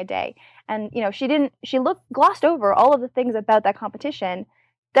painting a day. And she glossed over all of the things about that competition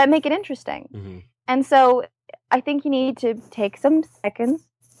that make it interesting. Mm-hmm. And so I think you need to take some seconds,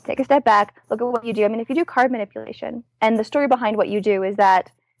 take a step back, look at what you do. I mean, if you do card manipulation, and the story behind what you do is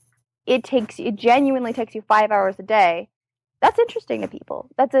that it genuinely takes you 5 hours a day, that's interesting to people.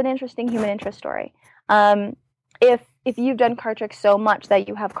 That's an interesting human interest story. If you've done card tricks so much that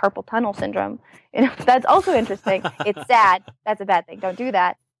you have carpal tunnel syndrome, that's also interesting. It's sad. That's a bad thing. Don't do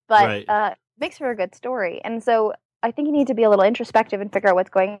that. But right. Makes for a good story. And so I think you need to be a little introspective and figure out what's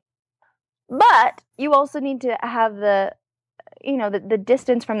going on. But you also need to have the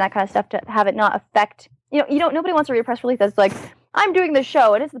distance from that kind of stuff to have it not affect. Nobody wants to read a press release that's like, I'm doing this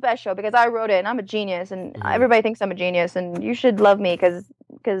show, and it's the best show because I wrote it, and I'm a genius, and everybody thinks I'm a genius, and you should love me because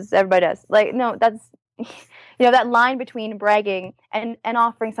everybody does. Like, no, that's that line between bragging and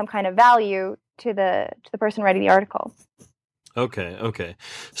offering some kind of value to the person writing the article. Okay.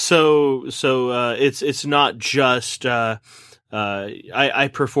 So it's not just I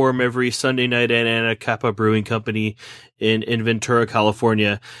perform every Sunday night at Anna Kappa Brewing Company in Ventura,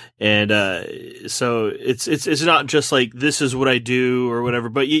 California, and so it's not just like this is what I do or whatever,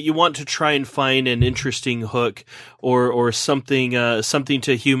 but you want to try and find an interesting hook or something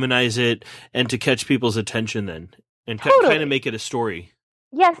to humanize it and to catch people's attention then, and kind of make it a story.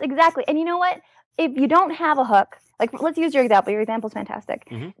 Yes, exactly. And you know what? If you don't have a hook, like, let's use your example. Your example is fantastic.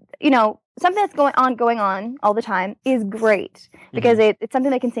 Mm-hmm. Something that's going on all the time is great because it's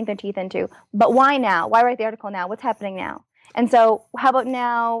something they can sink their teeth into. But why now? Why write the article now? What's happening now? And so how about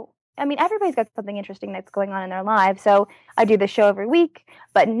now? I mean, everybody's got something interesting that's going on in their lives. So I do this show every week,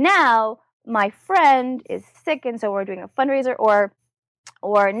 but now my friend is sick, and so we're doing a fundraiser,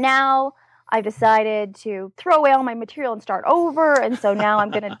 or now I've decided to throw away all my material and start over, and so now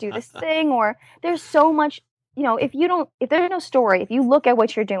I'm going to do this thing. Or there's so much. If there's no story, if you look at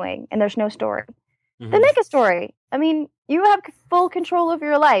what you're doing and there's no story, then make a story. I mean, you have full control of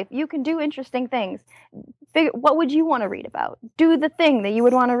your life. You can do interesting things. What would you want to read about? Do the thing that you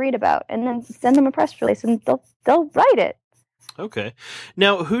would want to read about, and then send them a press release, and they'll write it. Okay.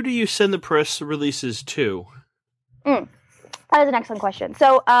 Now, who do you send the press releases to? That is an excellent question.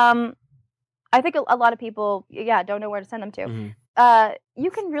 So, I think a lot of people, don't know where to send them to. Mm-hmm.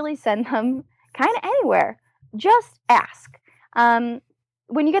 You can really send them kind of anywhere. Just ask.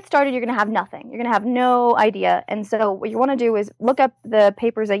 When you get started, you're going to have nothing. You're going to have no idea. And so what you want to do is look up the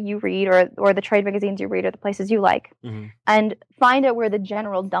papers that you read or the trade magazines you read or the places you like, mm-hmm. and find out where the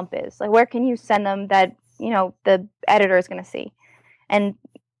general dump is. Like, where can you send them that, the editor is going to see? And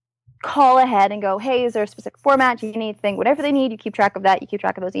call ahead and go, hey, is there a specific format you need? Whatever they need, you keep track of that. You keep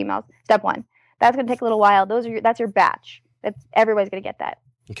track of those emails. Step 1. That's going to take a little while. That's your batch. Everybody's going to get that.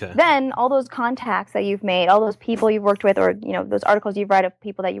 Okay. Then all those contacts that you've made, all those people you've worked with, or those articles you've read of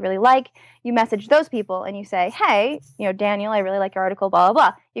people that you really like, you message those people and you say, hey, Daniel, I really like your article, blah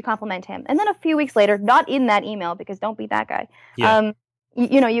blah blah. You compliment him, and then a few weeks later, not in that email because don't be that guy. Yeah.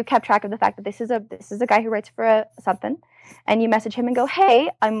 You kept track of the fact that this is a guy who writes for something, and you message him and go, hey,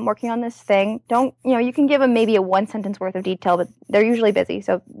 I'm working on this thing. Don't you can give him maybe a 1 sentence worth of detail, but they're usually busy,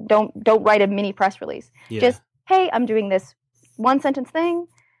 so don't write a mini press release. Yeah. Just, hey, I'm doing this 1 sentence thing.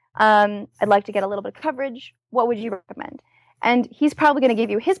 I'd like to get a little bit of coverage. What would you recommend? And he's probably going to give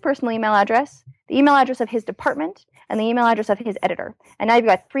you his personal email address, the email address of his department, and the email address of his editor. And now you've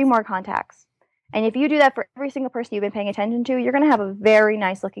got 3 more contacts. And if you do that for every single person you've been paying attention to, you're going to have a very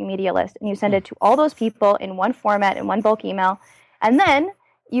nice looking media list. And you send it to all those people in one format, in one bulk email. And then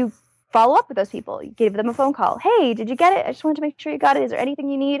you follow up with those people. You give them a phone call. Hey, did you get it? I just wanted to make sure you got it. Is there anything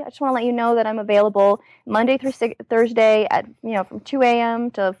you need? I just want to let you know that I'm available Monday through Thursday at, from 2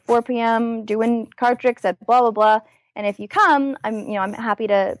 a.m. to 4 p.m. doing card tricks at blah, blah, blah. And if you come, I'm happy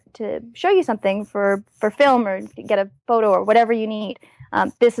to show you something for film or get a photo or whatever you need.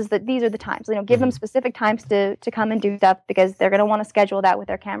 These are the times. Give them specific times to come and do stuff, because they're going to want to schedule that with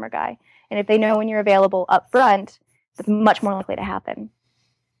their camera guy. And if they know when you're available up front, it's much more likely to happen.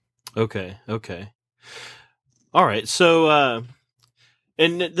 Okay. All right. So,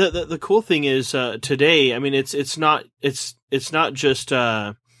 and the cool thing is, today, I mean, it's not just,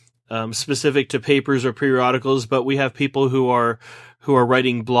 specific to papers or periodicals, but we have people who are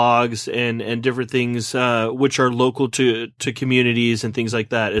writing blogs and different things, which are local to communities and things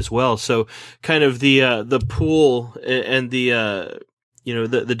like that as well. So kind of the pool and the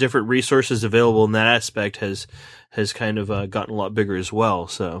different resources available in that aspect has kind of gotten a lot bigger as well.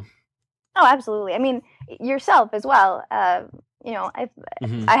 So. Oh, absolutely. I mean, yourself as well. I've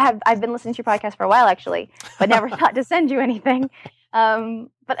been listening to your podcast for a while, actually, but never thought to send you anything.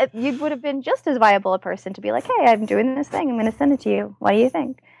 But you would have been just as viable a person to be like, hey, I'm doing this thing. I'm going to send it to you. What do you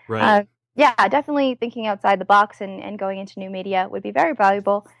think? Right. Yeah, definitely thinking outside the box and going into new media would be very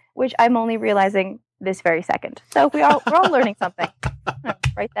valuable, which I'm only realizing this very second. So we're all learning something.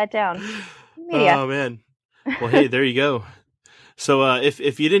 Write that down. Media. Oh, man. Well, hey, there you go. So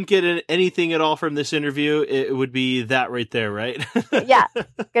if you didn't get anything at all from this interview, it would be that right there, right? Yeah.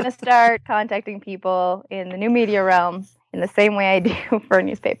 Going to start contacting people in the new media realm in the same way I do for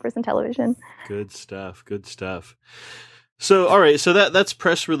newspapers and television. Good stuff. So, all right. So that's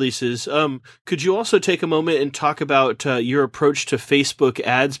press releases. Could you also take a moment and talk about your approach to Facebook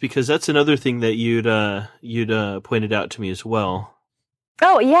ads? Because that's another thing that you'd pointed out to me as well.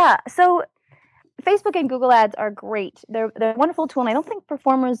 Oh, yeah. So Facebook and Google ads are great. They're a wonderful tool, and I don't think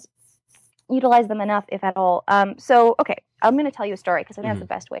performers utilize them enough, if at all. So, okay, I'm going to tell you a story because I think that's the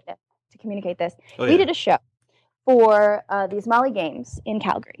best way to communicate this. We did a show for the Ismaili Games in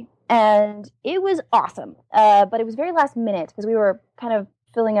Calgary, and it was awesome. But it was very last minute because we were kind of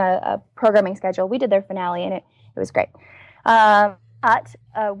filling a programming schedule. We did their finale, and it was great. But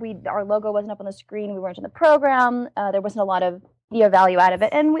our logo wasn't up on the screen. We weren't in the program. There wasn't a lot of value out of it,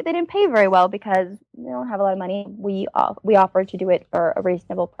 and they didn't pay very well because they don't have a lot of money. We offered to do it for a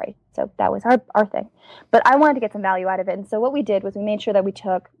reasonable price, so that was our thing. But I wanted to get some value out of it, and so what we did was we made sure that we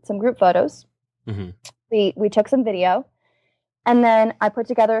took some group photos. Mm-hmm. We took some video, and then I put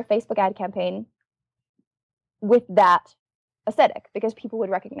together a Facebook ad campaign with that aesthetic because people would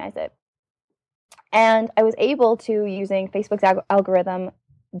recognize it. And I was able to, using Facebook's algorithm,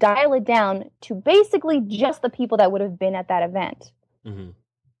 dial it down to basically just the people that would have been at that event. Mm-hmm.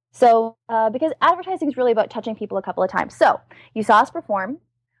 So, because advertising is really about touching people a couple of times. So, you saw us perform.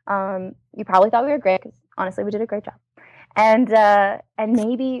 You probably thought we were great because, honestly, we did a great job. And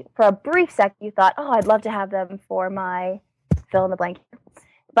maybe for a brief second, you thought, oh, I'd love to have them for my fill in the blank.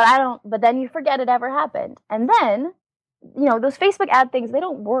 But then you forget it ever happened. And then those Facebook ad things, they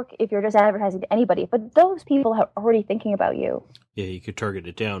don't work if you're just advertising to anybody, but those people are already thinking about you. Yeah, you could target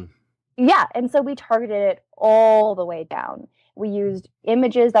it down. Yeah, and so we targeted it all the way down. We used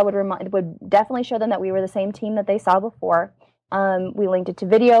images that would definitely show them that we were the same team that they saw before. We linked it to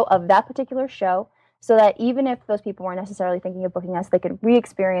video of that particular show, so that even if those people weren't necessarily thinking of booking us, they could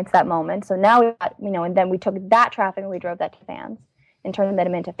re-experience that moment. So now we got, and then we took that traffic and we drove that to fans and turned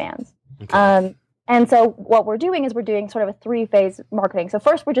them into fans. Okay. And so what we're doing is we're doing sort of a 3-phase marketing. So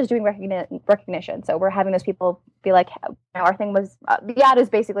first, we're just doing recognition. So we're having those people be like, our thing was, the ad is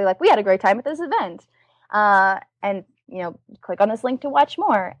basically like, we had a great time at this event. And, click on this link to watch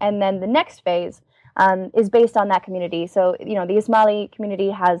more. And then the next phase is based on that community. So, the Ismaili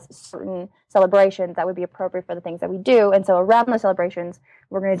community has certain celebrations that would be appropriate for the things that we do. And so around those celebrations,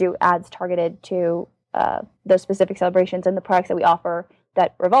 we're going to do ads targeted to those specific celebrations and the products that we offer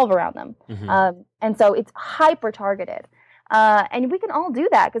that revolve around them. Mm-hmm. And so it's hyper targeted. And we can all do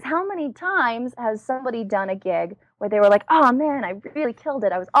that, because how many times has somebody done a gig where they were like, oh man, I really killed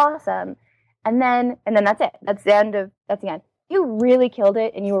it, I was awesome. And then that's it. That's the end. You really killed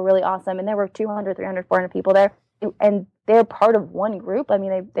it and you were really awesome. And there were 200, 300, 400 people there. And they're part of one group. I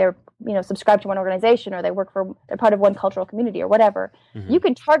mean, they're subscribed to one organization, or they're part of one cultural community or whatever. Mm-hmm. You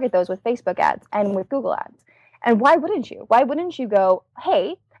can target those with Facebook ads and with Google ads. And why wouldn't you? Why wouldn't you go,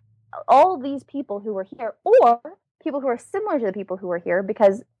 hey, all these people who were here, or people who are similar to the people who were here,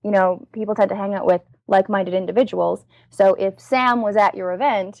 because, people tend to hang out with like-minded individuals. So if Sam was at your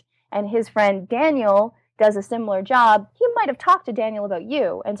event and his friend Daniel does a similar job, he might have talked to Daniel about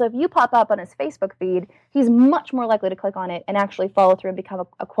you. And so if you pop up on his Facebook feed, he's much more likely to click on it and actually follow through and become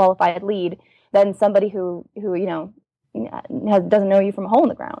a qualified lead than somebody who doesn't know you from a hole in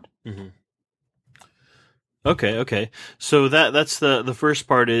the ground. Mm-hmm. Okay. So that's the first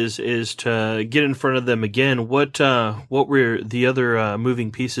part is to get in front of them again. What were the other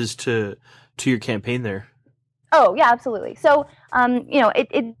moving pieces to your campaign there? Oh yeah, absolutely. So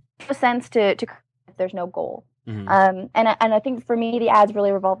it makes sense to if there's no goal. Mm-hmm. And I think for me, the ads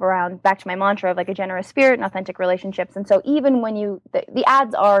really revolve around, back to my mantra of like a generous spirit and authentic relationships. And so even when the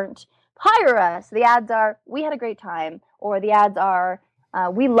ads aren't hire us, the ads are we had a great time, or the ads are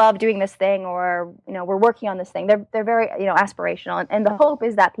we love doing this thing, or we're working on this thing. They're very aspirational, and the hope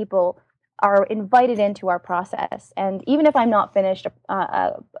is that people are invited into our process. And even if I'm not finished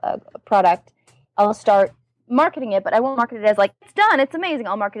a product, I'll start marketing it, but I won't market it as like it's done, it's amazing.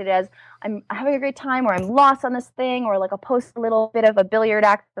 I'll market it as I'm having a great time, or I'm lost on this thing, or like I'll post a little bit of a billiard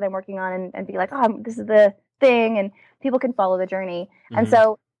act that I'm working on and be like, oh, this is the thing, and people can follow the journey. Mm-hmm. And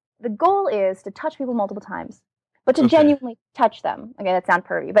so the goal is to touch people multiple times, but to genuinely touch them. Okay, that sounds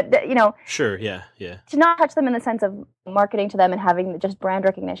pervy, but sure, yeah. To not touch them in the sense of marketing to them and having just brand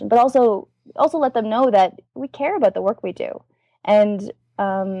recognition, but also let them know that we care about the work we do, and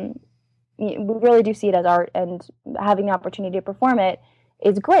we really do see it as art, and having the opportunity to perform it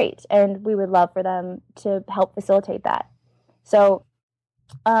is great, and we would love for them to help facilitate that. So,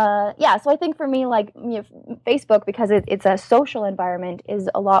 so I think for me, like Facebook, because it's a social environment, is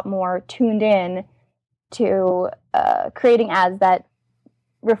a lot more tuned in to creating ads that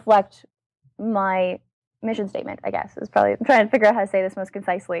reflect my mission statement, I guess. I'm trying to figure out how to say this most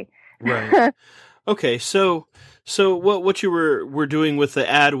concisely. Right. Okay, so what you were doing with the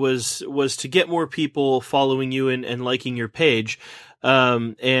ad was to get more people following you and liking your page,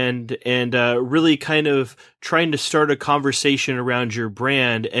 and really kind of trying to start a conversation around your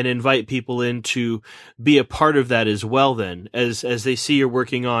brand and invite people in to be a part of that as well. Then, as they see you're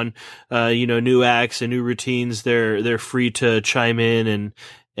working on new acts and new routines, they're free to chime in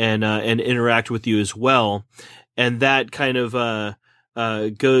and interact with you as well, and that kind of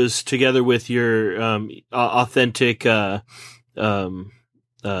goes together with your authentic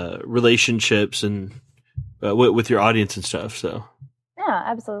relationships and with your audience and stuff. So yeah,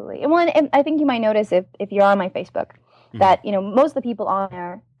 absolutely. And I think you might notice if you're on my Facebook that most of the people on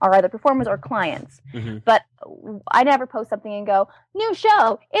there are either performers or clients. Mm-hmm. But I never post something and go, new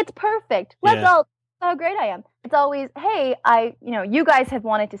show, it's perfect. Let's all how great I am. It's always, hey, you guys have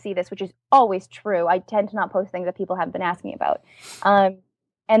wanted to see this, which is always true. I tend to not post things that people haven't been asking about.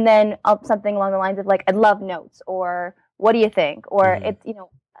 And then something along the lines of like, I'd love notes, or what do you think? Or it's,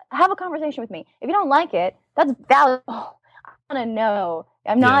 have a conversation with me. If you don't like it, that's valuable. I want to know.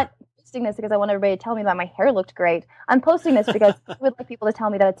 I'm not posting this because I want everybody to tell me that my hair looked great. I'm posting this because I would like people to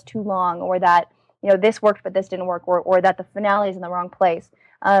tell me that it's too long, or that, this worked, but this didn't work, or that the finale is in the wrong place.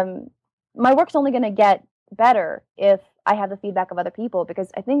 My work's only going to get better if I have the feedback of other people,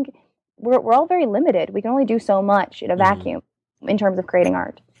 because I think we're all very limited. We can only do so much in a vacuum in terms of creating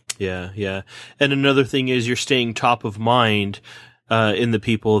art. Yeah, yeah. And another thing is you're staying top of mind in the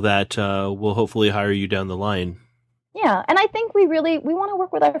people that will hopefully hire you down the line. Yeah, and I think we want to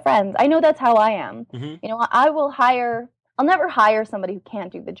work with our friends. I know that's how I am. Mm-hmm. You know, I'll never hire somebody who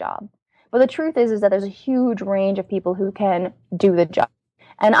can't do the job. But the truth is that there's a huge range of people who can do the job.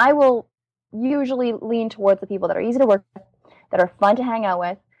 And I will usually lean towards the people that are easy to work with, that are fun to hang out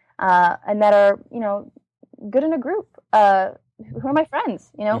with, and that are, you know, good in a group, who are my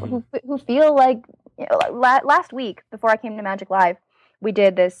friends, you know, who feel like, you know, last week before I came to Magic Live, we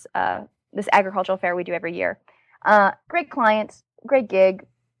did this agricultural fair we do every year. Great clients, great gig,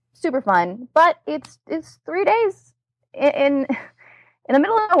 super fun, but it's 3 days in the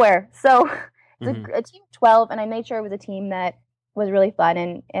middle of nowhere. So it's a team of 12, and I made sure it was a team that was really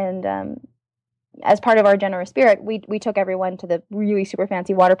fun. And as part of our generous spirit, we took everyone to the really super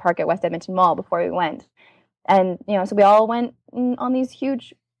fancy water park at West Edmonton Mall before we went. And, you know, so we all went on these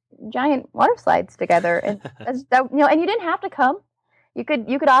huge, giant water slides together. And you know, and you didn't have to come. You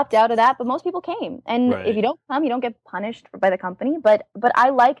could opt out of that, but most people came. And if you don't come, you don't get punished by the company. But I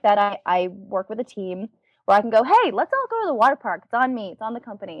like that I work with a team where I can go, hey, let's all go to the water park. It's on me. It's on the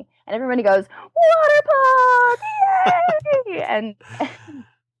company. And everybody goes, water park! Yay! And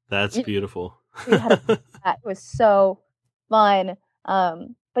that's beautiful. It was so fun. But,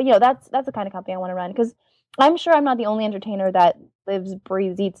 you know, that's the kind of company I want to run, because I'm sure I'm not the only entertainer that lives,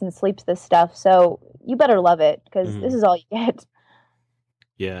 breathes, eats, and sleeps this stuff. So you better love it, because this is all you get.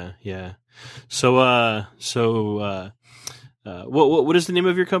 Yeah, yeah. So, what is the name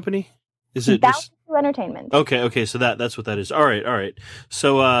of your company? Is it Balance Entertainment? Okay. So that's what that is. All right.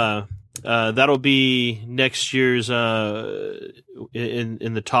 So, that'll be next year's in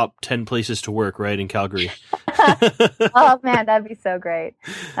the top 10 places to work, right, in Calgary. Oh man, that'd be so great.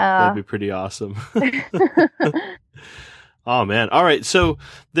 That'd be pretty awesome. Oh man! All right, so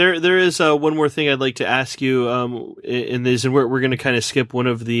there is one more thing I'd like to ask you in this, and we're going to kind of skip one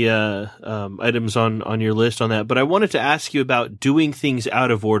of the items on your list on that. But I wanted to ask you about doing things out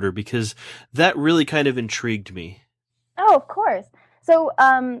of order, because that really kind of intrigued me. Oh, of course. So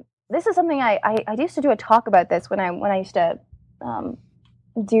this is something I used to do a talk about this when I used to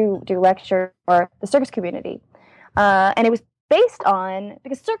do lecture for the circus community, and it was based on,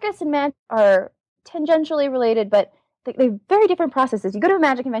 because circus and magic are tangentially related, but they have very different processes. You go to a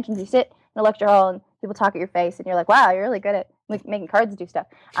magic convention, you sit in a lecture hall, and people talk at your face, and you're like, wow, you're really good at making cards do stuff.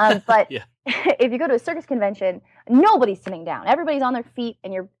 But if you go to a circus convention, nobody's sitting down. Everybody's on their feet,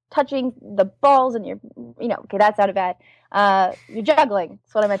 and you're touching the balls, and okay, that sounded bad. You're juggling.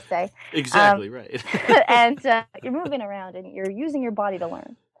 That's what I meant to say. Exactly, right. And you're moving around, and you're using your body to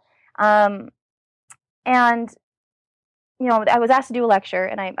learn. And you know, I was asked to do a lecture,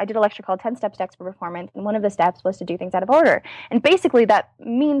 and I did a lecture called 10 Steps to Expert Performance, and one of the steps was to do things out of order. And basically that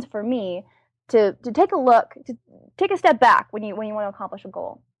means for me to take a step back when you want to accomplish a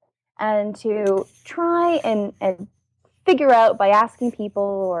goal, and to try and figure out, by asking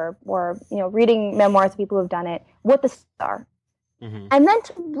people or you know, reading memoirs of people who have done it, what the steps are. And then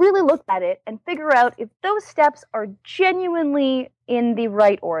to really look at it and figure out if those steps are genuinely in the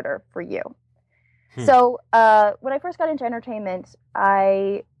right order for you. So when I first got into entertainment,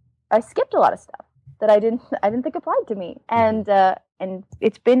 I skipped a lot of stuff that I didn't think applied to me, and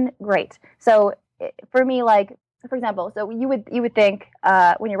it's been great. So for me, like, for example, so you would think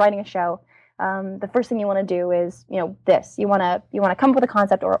when you're writing a show, the first thing you want to do is, you know, this. You want to come up with a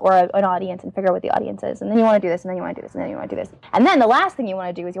concept or an audience and figure out what the audience is, and then you want to do this, and then you want to do this, and then you want to do this, and then the last thing you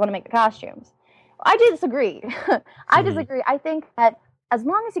want to do is you want to make the costumes. I disagree. I disagree. I think that as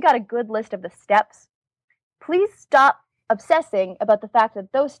long as you got a good list of the steps, please stop obsessing about the fact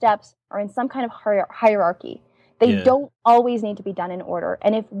that those steps are in some kind of hierarchy. They don't always need to be done in order.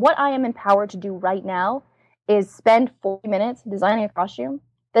 And if what I am empowered to do right now is spend 40 minutes designing a costume,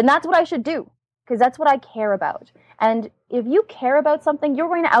 then that's what I should do, because that's what I care about. And if you care about something, you're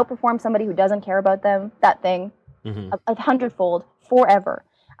going to outperform somebody who doesn't care about that thing 100-fold forever.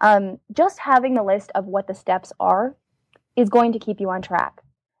 Just having the list of what the steps are is going to keep you on track.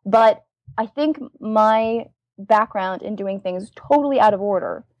 But I think my background in doing things totally out of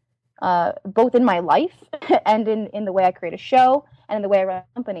order, both in my life and in the way I create a show and in the way I run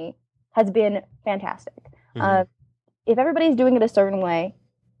a company, has been fantastic. If everybody's doing it a certain way,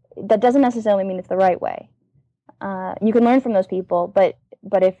 that doesn't necessarily mean it's the right way. You can learn from those people, but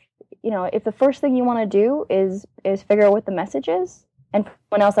if the first thing you want to do is figure out what the message is, and for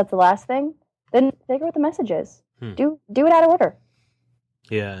someone else that's the last thing, then figure out what the message is. Do it out of order.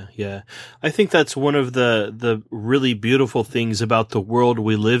 Yeah. I think that's one of the really beautiful things about the world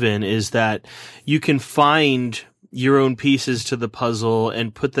we live in, is that you can find your own pieces to the puzzle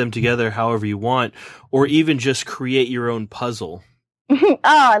and put them together however you want, or even just create your own puzzle. Oh,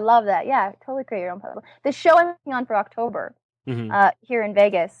 I love that. Yeah, totally create your own puzzle. The show I'm working on for October here in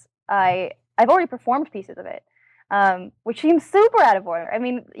Vegas, I've already performed pieces of it, which seems super out of order. I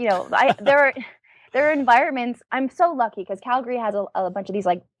mean, there are environments. I'm so lucky because Calgary has a bunch of these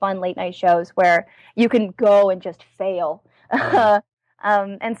like fun late night shows where you can go and just fail.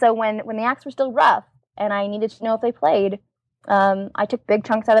 And so when the acts were still rough and I needed to know if they played, I took big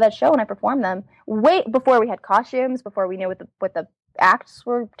chunks out of that show and I performed them way before we had costumes, before we knew what the acts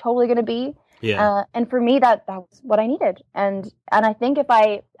were totally going to be. Yeah. And for me, that was what I needed. And I think if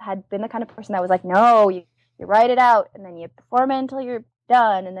I had been the kind of person that was like, no, you write it out and then you perform it until you're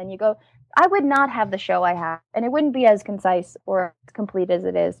done and then you go, I would not have the show I have, and it wouldn't be as concise or as complete as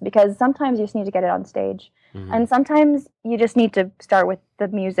it is, because sometimes you just need to get it on stage, and sometimes you just need to start with the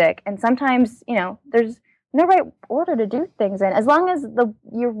music, and sometimes, there's no right order to do things in. As long as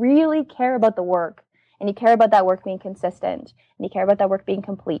you really care about the work, and you care about that work being consistent, and you care about that work being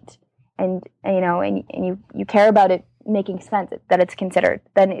complete, and you care about it making sense, that it's considered,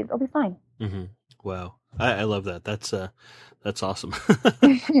 then it'll be fine. Mm-hmm. Wow, I love that. That's awesome.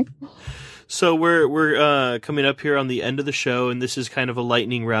 So we're coming up here on the end of the show, and this is kind of a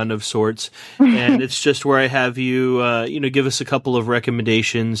lightning round of sorts. And it's just where I have you, give us a couple of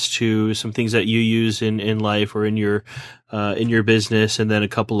recommendations to some things that you use in life or in your business, and then a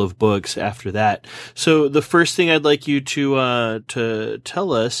couple of books after that. So the first thing I'd like you to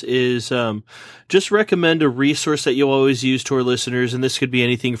tell us is just recommend a resource that you'll always use to our listeners, and this could be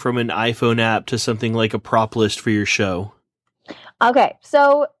anything from an iPhone app to something like a prop list for your show. Okay,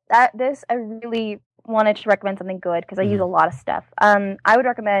 so I really wanted to recommend something good because I use a lot of stuff. I would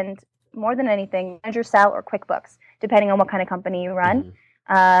recommend, more than anything, Manager Cell or QuickBooks, depending on what kind of company you run.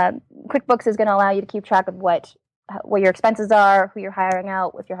 QuickBooks is going to allow you to keep track of what your expenses are, who you're hiring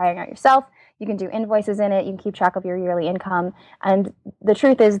out. If you're hiring out yourself, you can do invoices in it. You can keep track of your yearly income. And the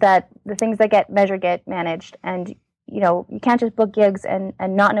truth is that the things that get measured get managed. And you can't just book gigs and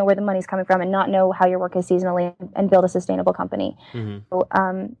not know where the money's coming from and not know how your work is seasonally and build a sustainable company. So,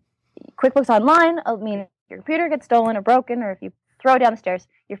 QuickBooks Online, I mean, if your computer gets stolen or broken, or if you throw it down the stairs,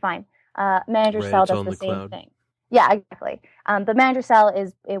 you're fine. Manager Cell does the same thing. Yeah, exactly. The Manager Cell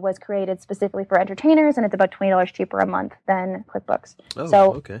was created specifically for entertainers, and it's about $20 cheaper a month than QuickBooks. Oh,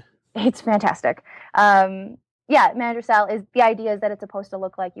 so okay. It's fantastic. Manager Sal is the idea is that it's supposed to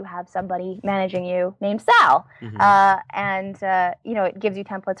look like you have somebody managing you named Sal, and it gives you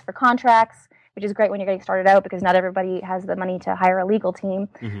templates for contracts, which is great when you're getting started out because not everybody has the money to hire a legal team.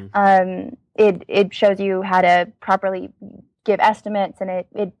 It shows you how to properly give estimates, and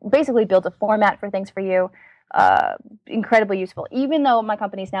it basically builds a format for things for you. Incredibly useful. Even though my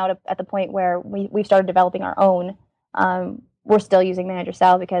company's now at the point where we've started developing our own. We're still using Manager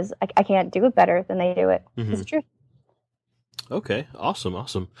Sal because I can't do it better than they do it. It's the truth. Okay, awesome.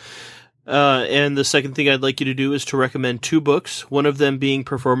 And the second thing I'd like you to do is to recommend 2 books, one of them being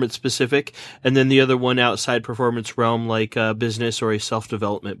performance specific, and then the other one outside performance realm, like a business or a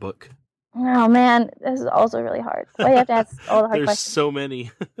self-development book. Oh, man, this is also really hard. Why do you have to ask all the hard questions? There's so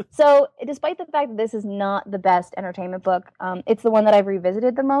many. So, despite the fact that this is not the best entertainment book, it's the one that I've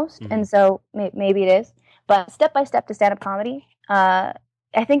revisited the most, and so maybe it is. But Step by Step to Stand-Up Comedy, I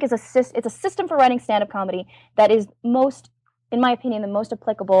think it's a system for writing stand-up comedy that is in my opinion, the most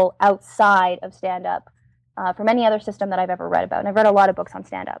applicable outside of stand-up from any other system that I've ever read about. And I've read a lot of books on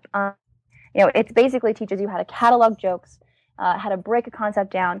stand-up. It basically teaches you how to catalog jokes, how to break a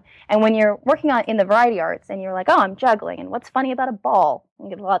concept down. And when you're working in the variety arts and you're like, oh, I'm juggling, and what's funny about a ball? You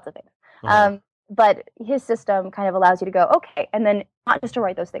get lots of things. But his system kind of allows you to go, okay, and then not just to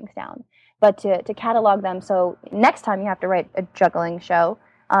write those things down, but to catalog them. So next time you have to write a juggling show,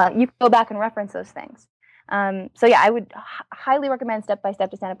 you can go back and reference those things. I would highly recommend Step by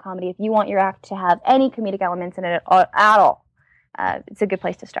Step to Stand-Up Comedy if you want your act to have any comedic elements in it at all. It's a good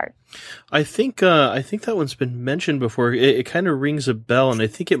place to start. I think that one's been mentioned before. It kind of rings a bell, and I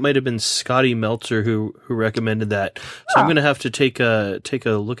think it might have been Scotty Meltzer who recommended that. So I'm going to have to take a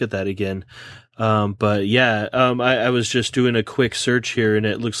look at that again. I was just doing a quick search here, and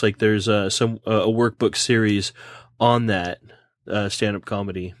it looks like there's a workbook series on that stand-up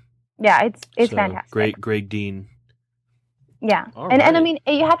comedy. Yeah, it's fantastic. Greg Dean. Yeah, and I mean,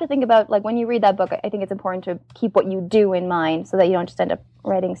 you have to think about, like, when you read that book, I think it's important to keep what you do in mind so that you don't just end up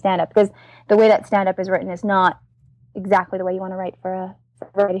writing stand-up, because the way that stand-up is written is not exactly the way you want to write for a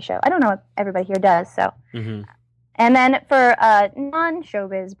variety show. I don't know if everybody here does, so. And then for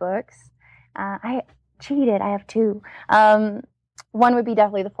non-showbiz books, I cheated. I have 2. One would be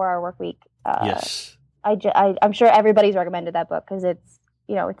definitely The 4-Hour Workweek. Yes. I'm sure everybody's recommended that book because it's,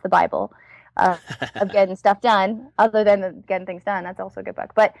 it's the Bible of getting stuff done. Other than getting things done, that's also a good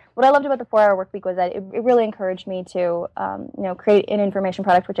book. But what I loved about the 4-Hour Workweek was that it really encouraged me to, create an information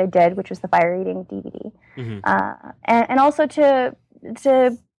product, which I did, which was the fire eating DVD, and also to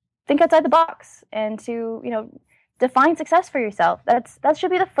think outside the box and to define success for yourself. That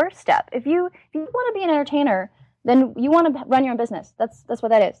should be the first step. If you want to be an entertainer, then you want to run your own business. That's what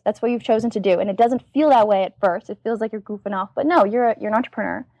that is. That's what you've chosen to do. And it doesn't feel that way at first. It feels like you're goofing off. But no, you're an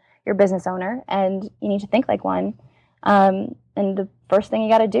entrepreneur. You're a business owner, and you need to think like one. And the first thing you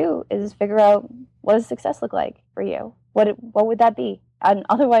got to do is figure out, what does success look like for you? What would that be? And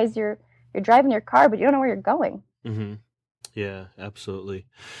otherwise, you're driving your car, but you don't know where you're going. Mm-hmm. Yeah, absolutely.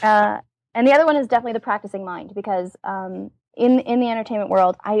 And the other one is definitely the practicing mind, because in the entertainment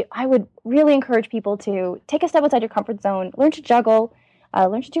world, I would really encourage people to take a step outside your comfort zone, learn to juggle,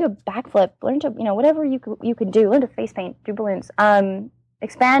 learn to do a backflip, learn to, whatever you could do, learn to face paint, do balloons,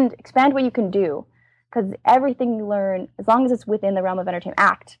 expand what you can do, because everything you learn, as long as it's within the realm of entertainment,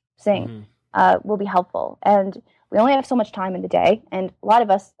 act, sing, will be helpful. And we only have so much time in the day, and a lot of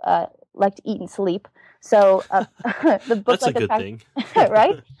us like to eat and sleep. So the book that's like a good thing,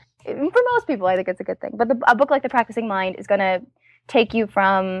 right? For most people, I think it's a good thing. But a book like The Practicing Mind is going to take you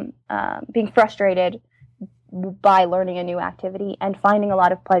from being frustrated by learning a new activity and finding a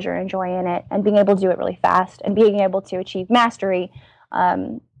lot of pleasure and joy in it, and being able to do it really fast, and being able to achieve mastery,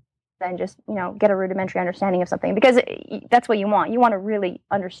 than just get a rudimentary understanding of something, because that's what you want. You want to really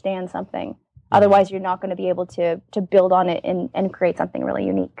understand something. Otherwise, you're not going to be able to build on it and create something really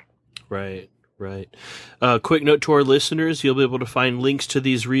unique. Right. Quick note to our listeners, you'll be able to find links to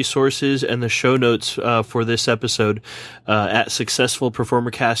these resources and the show notes for this episode at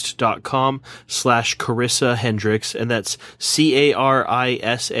successfulperformercast.com/Carisa Hendrix, and that's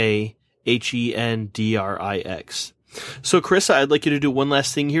CarisaHendrix. So, Carisa, I'd like you to do one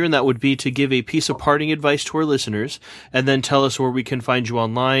last thing here, and that would be to give a piece of parting advice to our listeners, and then tell us where we can find you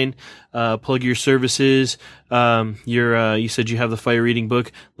online, plug your services. You said you have the fire eating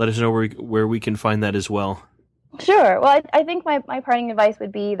book. Let us know where we can find that as well. Sure. Well, I think my parting advice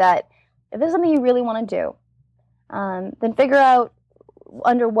would be that if there's something you really want to do, then figure out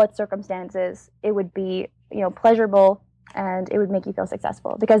under what circumstances it would be, pleasurable, and it would make you feel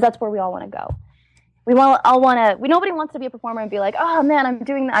successful, because that's where we all want to go. Nobody wants to be a performer and be like, oh man,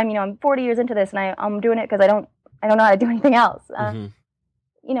 I'm 40 years into this, and I'm doing it because I don't know how to do anything else.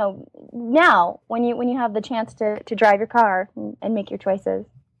 Now when you have the chance to drive your car and make your choices,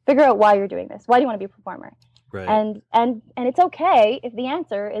 figure out why you're doing this. Why do you want to be a performer? Right. And it's okay if the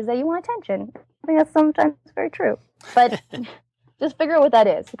answer is that you want attention. I think that's sometimes very true, but just figure out what that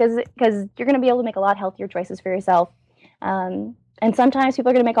is, because you're going to be able to make a lot healthier choices for yourself. And sometimes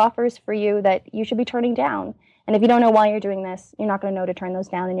people are going to make offers for you that you should be turning down. And if you don't know why you're doing this, you're not going to know to turn those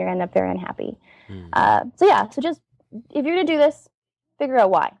down, and you're going to end up very unhappy. So just, if you're going to do this, figure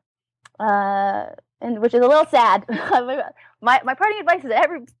out why. And which is a little sad. My parting advice is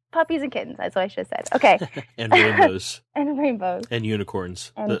every puppies and kittens. That's what I should have said. Okay. And rainbows. And rainbows. And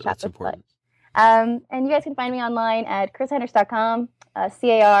unicorns. And that's important. And you guys can find me online at CarisaHendrix.com,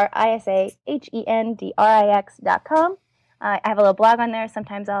 CarisaHendrix.com. I have a little blog on there.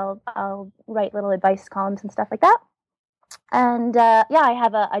 Sometimes I'll write little advice columns and stuff like that. And I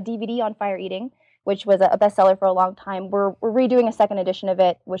have a DVD on fire eating, which was a bestseller for a long time. We're redoing a second edition of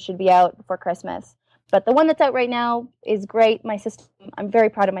it, which should be out before Christmas. But the one that's out right now is great. My system, I'm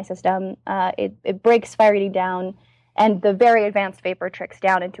very proud of my system. It breaks fire eating down and the very advanced vapor tricks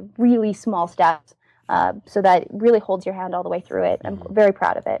down into really small steps, so that it really holds your hand all the way through it. I'm very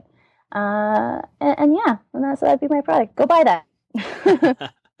proud of it. So that'd be my product. Go buy that.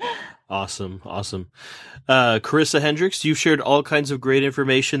 Awesome. Carisa Hendrix, you've shared all kinds of great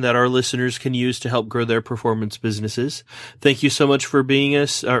information that our listeners can use to help grow their performance businesses. Thank you so much for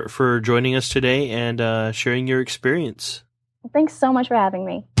for joining us today and sharing your experience. Well, thanks so much for having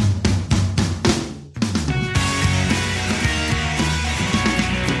me.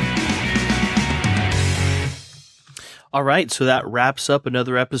 All right, so that wraps up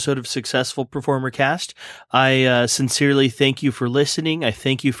another episode of Successful Performer Cast. I sincerely thank you for listening. I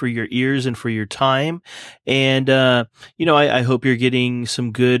thank you for your ears and for your time. And, I hope you're getting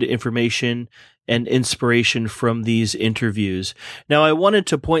some good information and inspiration from these interviews. Now, I wanted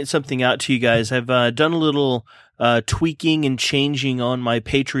to point something out to you guys. I've done a little tweaking and changing on my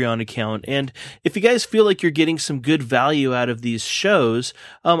Patreon account. And if you guys feel like you're getting some good value out of these shows,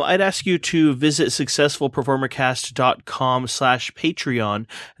 I'd ask you to visit successfulperformercast.com/Patreon,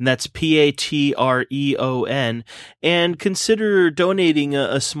 and that's Patreon, and consider donating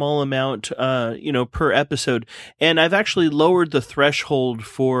a small amount, per episode. And I've actually lowered the threshold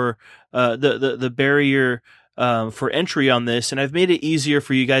for the barrier for entry on this, and I've made it easier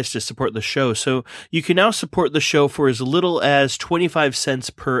for you guys to support the show. So you can now support the show for as little as 25 cents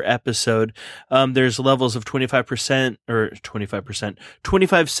per episode. There's levels of 25% or 25%,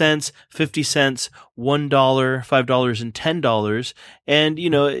 25 cents, 50 cents, $1, $5, and $10. And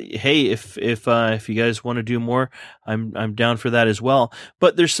hey, if you guys want to do more, I'm down for that as well.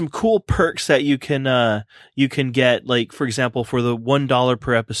 But there's some cool perks that you can get. Like, for example, for the $1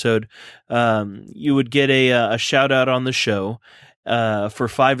 per episode, you would get a shout out on the show. For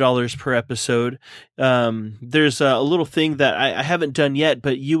 $5 per episode, there's a little thing that I haven't done yet,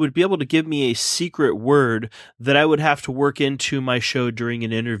 but you would be able to give me a secret word that I would have to work into my show during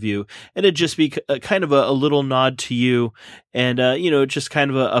an interview, and it'd just be kind of a little nod to you, and just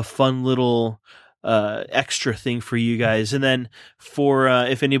kind of a fun little extra thing for you guys. And then for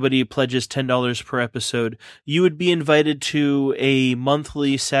if anybody pledges $10 per episode, you would be invited to a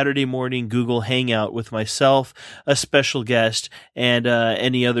monthly Saturday morning Google Hangout with myself, a special guest, and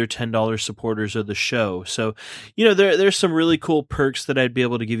any other $10 supporters of the show. So there's some really cool perks that I'd be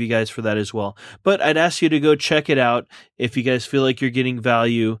able to give you guys for that as well. But I'd ask you to go check it out. If you guys feel like you're getting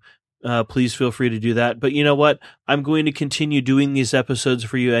value, please feel free to do that. But you know what? I'm going to continue doing these episodes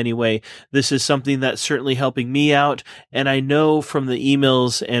for you anyway. This is something that's certainly helping me out. And I know from the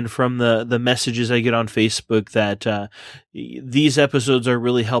emails and from the messages I get on Facebook that these episodes are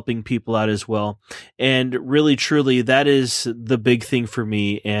really helping people out as well. And really, truly, that is the big thing for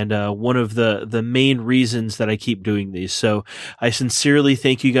me, and one of the main reasons that I keep doing these. So I sincerely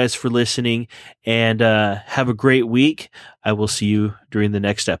thank you guys for listening, and have a great week. I will see you during the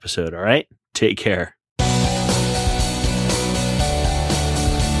next episode. All right? Take care.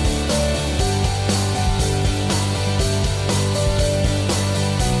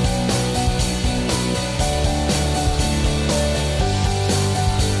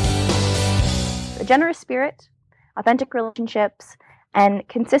 A generous spirit, authentic relationships, and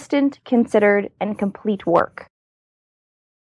consistent, considered, and complete work.